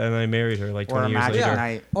 oh yeah, and I married her like Or 20 years Magic later.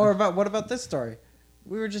 Night. Or what about this story?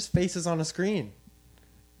 We were just faces on a screen,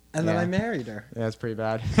 and then Yeah. I married her. Yeah, it's pretty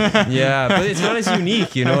bad. Yeah, but it's not as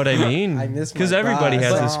unique, you know what I mean? I miss my because everybody boss.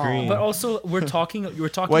 has a But- screen. But also, we're talking.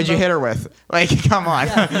 What'd you hit her with? Like, come on.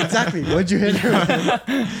 Yeah, exactly. What'd you hit her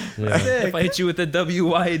with? Yeah. If I hit you with a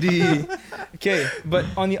WYD. Okay, but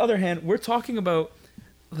on the other hand, we're talking about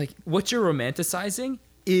like what you're romanticizing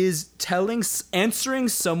is answering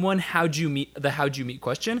someone how'd you meet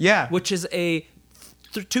question. Yeah. Which is a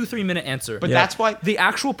 2-3 minute answer. But Yeah. that's why. the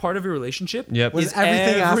actual part of your relationship Yep. is Was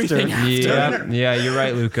everything after. Yeah, you're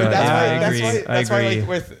right, Luca. That's Yeah, why. I agree. That's I why. agree. Like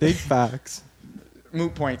with Big facts.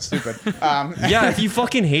 moot point, stupid. Yeah, if you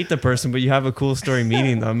fucking hate the person but you have a cool story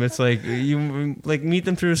meeting them, it's like you like meet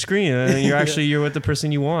them through a screen and then you're with the person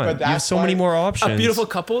you want. But You have that's so many why- more options. a beautiful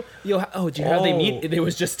couple. Do you know how they meet? Oh. It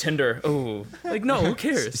was just Tinder. Oh, like no, who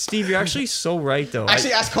cares? Steve, you're actually so right though.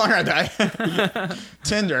 Actually, ask Conrad that.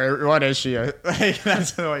 Tinder, what is she? Like,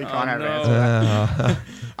 that's the way Conrad no. answered that.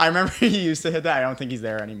 I remember he used to hit that. I don't think he's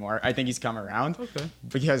there anymore. I think he's come around. Okay.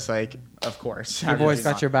 Because, like, of course. Your boy's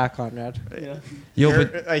got your back, Conrad. Yeah.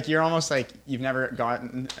 You're almost like you've never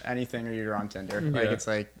gotten anything or you're on Tinder. Like, Yeah. it's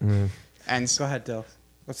like. Mm. And Go ahead, Dill.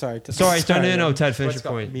 Oh, sorry. Sorry, no, Ted, finish Let's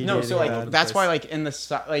your go. point. No, so Mediating like bad that's choice. why like in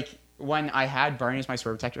the like when I had Barney as my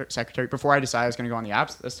swerve secretary before I decided I was going to go on the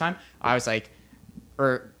apps this time, I was like,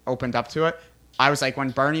 or opened up to it. I was like,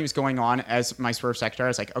 when Barney was going on as my swerve secretary, I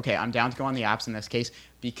was like, okay, I'm down to go on the apps in this case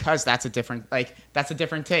because that's a different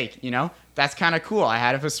take, you know? That's kind of cool. I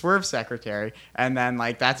had a swerve secretary, and then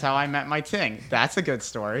like that's how I met my ting. That's a good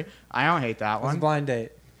story. I don't hate that It was a one. blind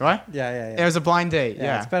date. What? Yeah. It was a blind date.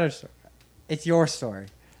 Yeah. It's better story. It's your story.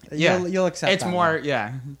 Yeah. You'll accept It's that more. one.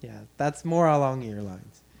 Yeah. Yeah, that's more along your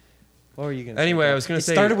lines. What were you gonna say? Anyway, I Dill? was gonna it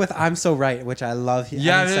say- started with "I'm so right," which I love.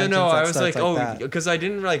 Yeah, any sentence no. that I was starts like, oh, that. because I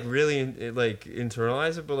didn't like really like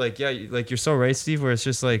internalize it, but like, yeah, like you're so right, Steve. Where it's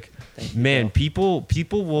just like, Thank you, man, Dill.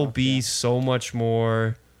 people will Fuck be yeah. so much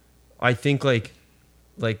more. I think like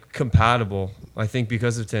compatible. I think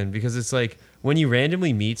because of Tin, because it's like when you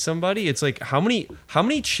randomly meet somebody, it's like how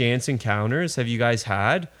many chance encounters have you guys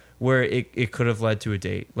had where it could have led to a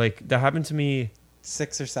date? Like that happened to me.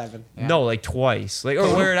 6 or 7. Yeah. No, like twice. Like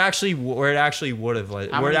or where it actually would have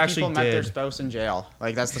led. How where it many actually people met their did. spouse in jail?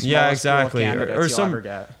 Like that's the smallest Yeah, pool exactly. of candidates Or you'll some, ever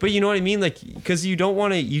get. but you know what I mean, like because you don't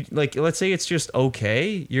want to. You like, let's say it's just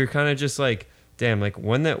okay. You're kind of just like, damn, like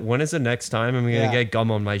when is the next time I'm gonna get gum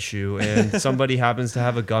on my shoe and somebody happens to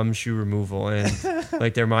have a gum shoe removal and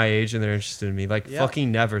like they're my age and they're interested in me, like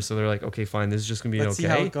fucking never. So they're like, okay, fine, this is just gonna be Let's see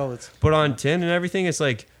how it goes. But on tin and everything, it's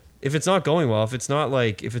like if it's not going well, if it's not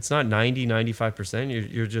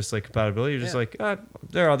 90-95%, you're just like compatibility. You're just like,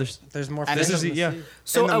 there are others. There's more. And This is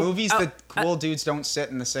So in the movies, the cool dudes don't sit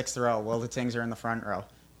in the 6th row while the things are in the front row.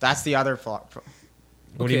 That's the other flaw.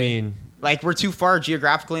 What do you mean? Like we're too far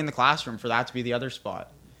geographically in the classroom for that to be the other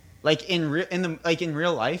spot. Like in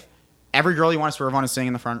real life, every girl you want to swerve on is sitting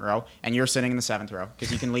in the front row, and you're sitting in the 7th row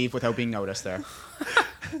because you can leave without being noticed there.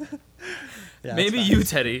 Maybe you,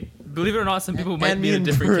 Teddy. Believe it or not, some people might be in a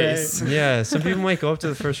different case. Yeah, some people might go up to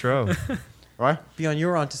the first row. What? Beyond, you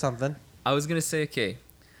were onto something. I was gonna say, okay,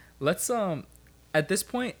 let's at this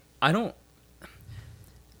point, I'm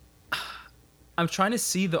trying to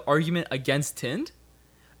see the argument against Tind,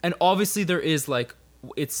 and obviously there is like,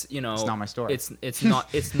 it's not my story. It's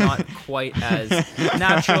not quite as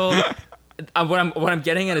natural. What I'm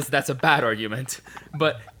getting at is that's a bad argument,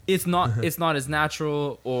 but it's not as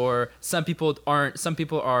natural, or some people are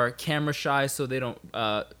camera shy, so they don't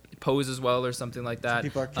pose as well or something like that. Some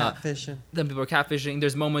people are catfishing.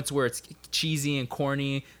 There's moments where it's cheesy and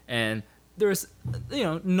corny, and there's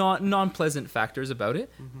non-pleasant factors about it,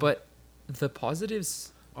 but the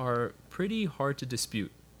positives are pretty hard to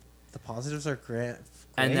dispute. The positives are great.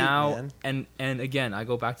 And now, man. and again, I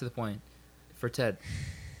go back to the point. For Ted,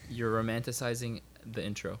 you're romanticizing the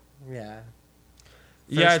intro. Yeah.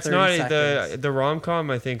 Yeah, First it's not 30 seconds. the rom-com,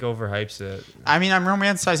 I think, overhypes it. I mean, I'm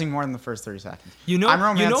romanticizing more than the first 30 seconds. I'm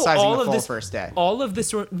romanticizing all the of full this, first day. All of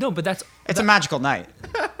this, no, but It's a magical night.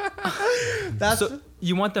 so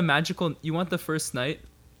you want the first night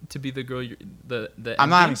to be the girl. The I'm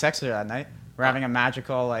not having sex with her that night. We're having a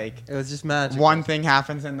magical, like, It was just magical. one thing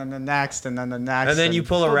happens and then the next and then the next. And then you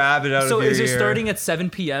pull a rabbit out of your ear. So is it starting at 7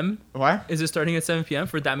 p.m.? What? Is it starting at 7 p.m.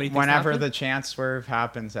 for that many things Whenever to happen? the chance swerve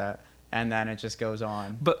happens and then it just goes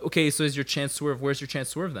on. But okay, so is your chance swerve? Where's your chance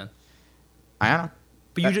swerve then? I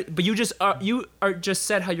don't know. But you just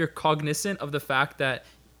said how you're cognizant of the fact that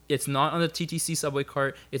it's not on the TTC subway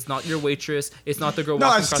cart. It's not your waitress. It's not the girl No,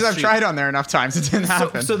 walking it's across because the I've street. tried on there enough times. It didn't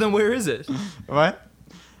happen. So then where is it? What?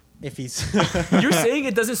 If he's You're saying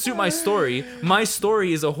it doesn't suit my story. My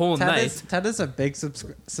story is a whole night. Ted is a big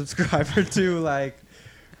subscriber to, like,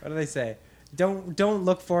 what do they say? Don't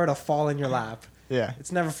look for it to fall in your lap. Yeah.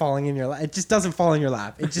 It's never falling in your lap. It just doesn't fall in your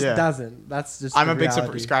lap. It just doesn't. That's just. I'm the a big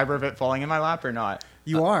reality. subscriber of it falling in my lap or not.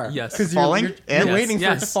 You are. Yes. Because Falling you're in? waiting for it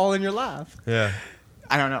to Yes. fall in your lap. Yeah.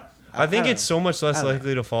 I don't know. I think I don't it's so much less I don't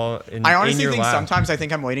likely to fall in, I in honestly your think lap. sometimes I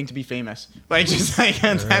think I'm waiting to be famous. Like, just like,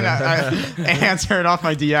 and then I answer it off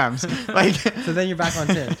my DMs. Like, So then you're back on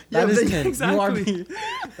Tind. Yeah, That is but Tind. exactly. You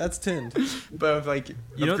are that's Tind. but like,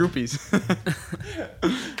 You know- groupies.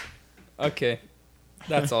 Okay,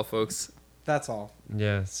 that's all, folks. That's all.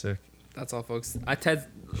 Yeah, sick. That's all, folks.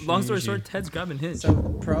 Long story GG. short, Ted's grabbing Hinge. So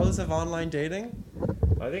pros of online dating.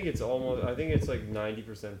 I think it's like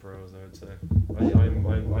 90% pros, I would say.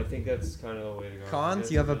 I think that's kind of the way to go.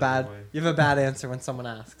 Cons. You have a bad answer when someone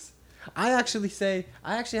asks. I actually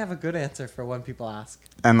have a good answer for when people ask.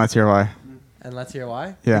 And let's hear why. And let's hear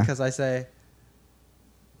why. Yeah. Because I say,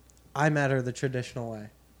 I met her the traditional way,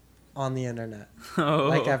 on the internet,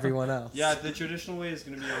 like everyone else. Yeah, the traditional way is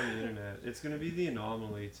going to be on the internet. It's going to be the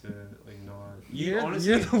anomaly to, like, not... You're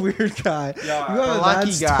honestly, the weird guy. Yeah, You have The a bad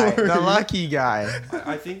lucky guy. story. The lucky guy.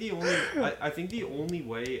 I think the only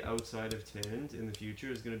way outside of Tind in the future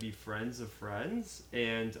is going to be friends of friends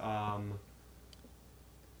and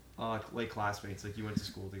like classmates, like you went to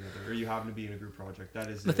school together or you happen to be in a group project. That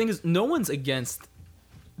is The thing is, no one's against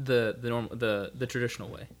the traditional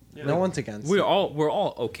way. Yeah. No one's against. We're it.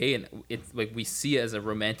 all okay, and it's like we see it as a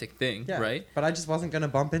romantic thing, Yeah, right? But I just wasn't gonna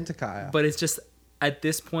bump into Kaya. But it's just at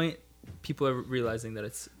this point, people are realizing that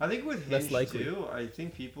it's I think with less Hinge likely. too, I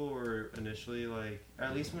think people were initially like,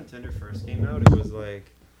 at least when Tinder first came out, it was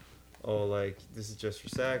like, oh, like this is just for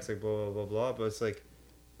sex, like blah blah blah blah. But it's like,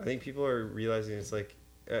 I think people are realizing it's like,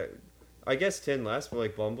 I guess Tinder less, but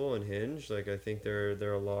like Bumble and Hinge, like I think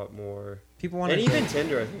they're a lot more. people want And to. even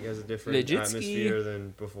Tinder, I think, has a different Legitski. atmosphere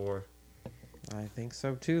than before. I think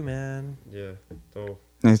so too, man. Yeah, so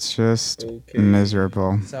It's just Okay.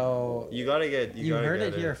 miserable. So you gotta get. you gotta heard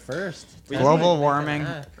get it here first. We Ted Global might make warming an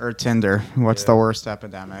act. or Tinder? What's Yeah. the worst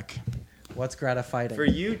epidemic? What's Greta fighting? For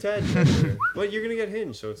you, Ted, Tinder. But you're gonna get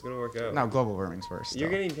Hinge, so it's gonna work out. No, global warming's worse. You're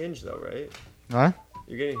though. getting Hinge though, right? What?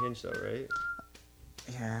 You're getting Hinge though, right?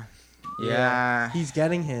 Yeah. Yeah. Yeah. He's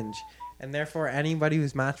getting Hinge, and therefore anybody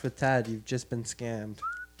who's matched with Ted, you've just been scammed.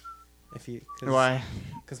 If you Why?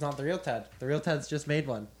 Because not the real Ted. The real Ted's just made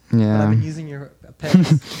one. But I've Yeah. been using your picks.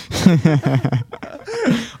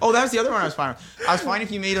 Oh, that was the other one I was fine with. I was fine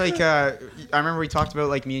if you made like I remember we talked about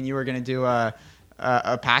like me and you were gonna do a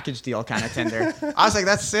package deal kind of Tinder. I was like,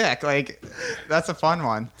 that's sick. Like, that's a fun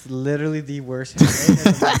one. It's literally the worst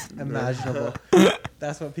hit imaginable.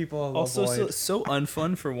 That's what people Also, avoid. so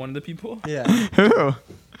unfun for one of the people. Yeah. Who?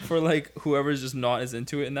 For like whoever's just not as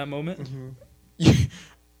into it in that moment.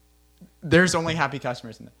 There's only happy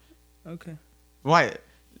customers in there. Okay. What?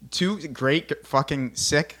 Two great fucking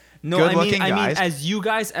sick, No, good-looking I mean, guys. as you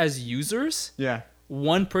guys as users, Yeah.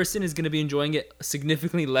 one person is gonna be enjoying it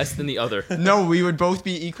significantly less than the other. No, we would both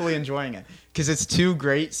be equally enjoying it because it's two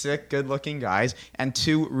great, sick, good-looking guys and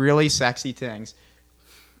two really sexy things.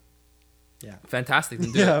 Yeah. Fantastic.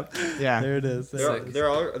 Then do Yeah. it. Yeah. There it is. There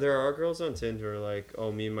are girls on Tinder who are like,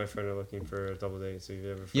 oh, me and my friend are looking for a double date. So you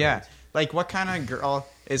ever friends? Yeah. Like, what kind of girl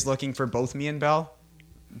is looking for both me and Belle?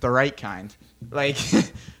 The right kind. Like,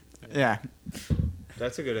 yeah.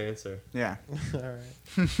 That's a good answer. Yeah. All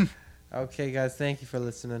right. Okay, guys. Thank you for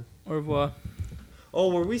listening. Au revoir.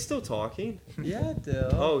 Oh, were we still talking? Yeah, Dill.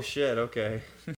 Oh shit. Okay.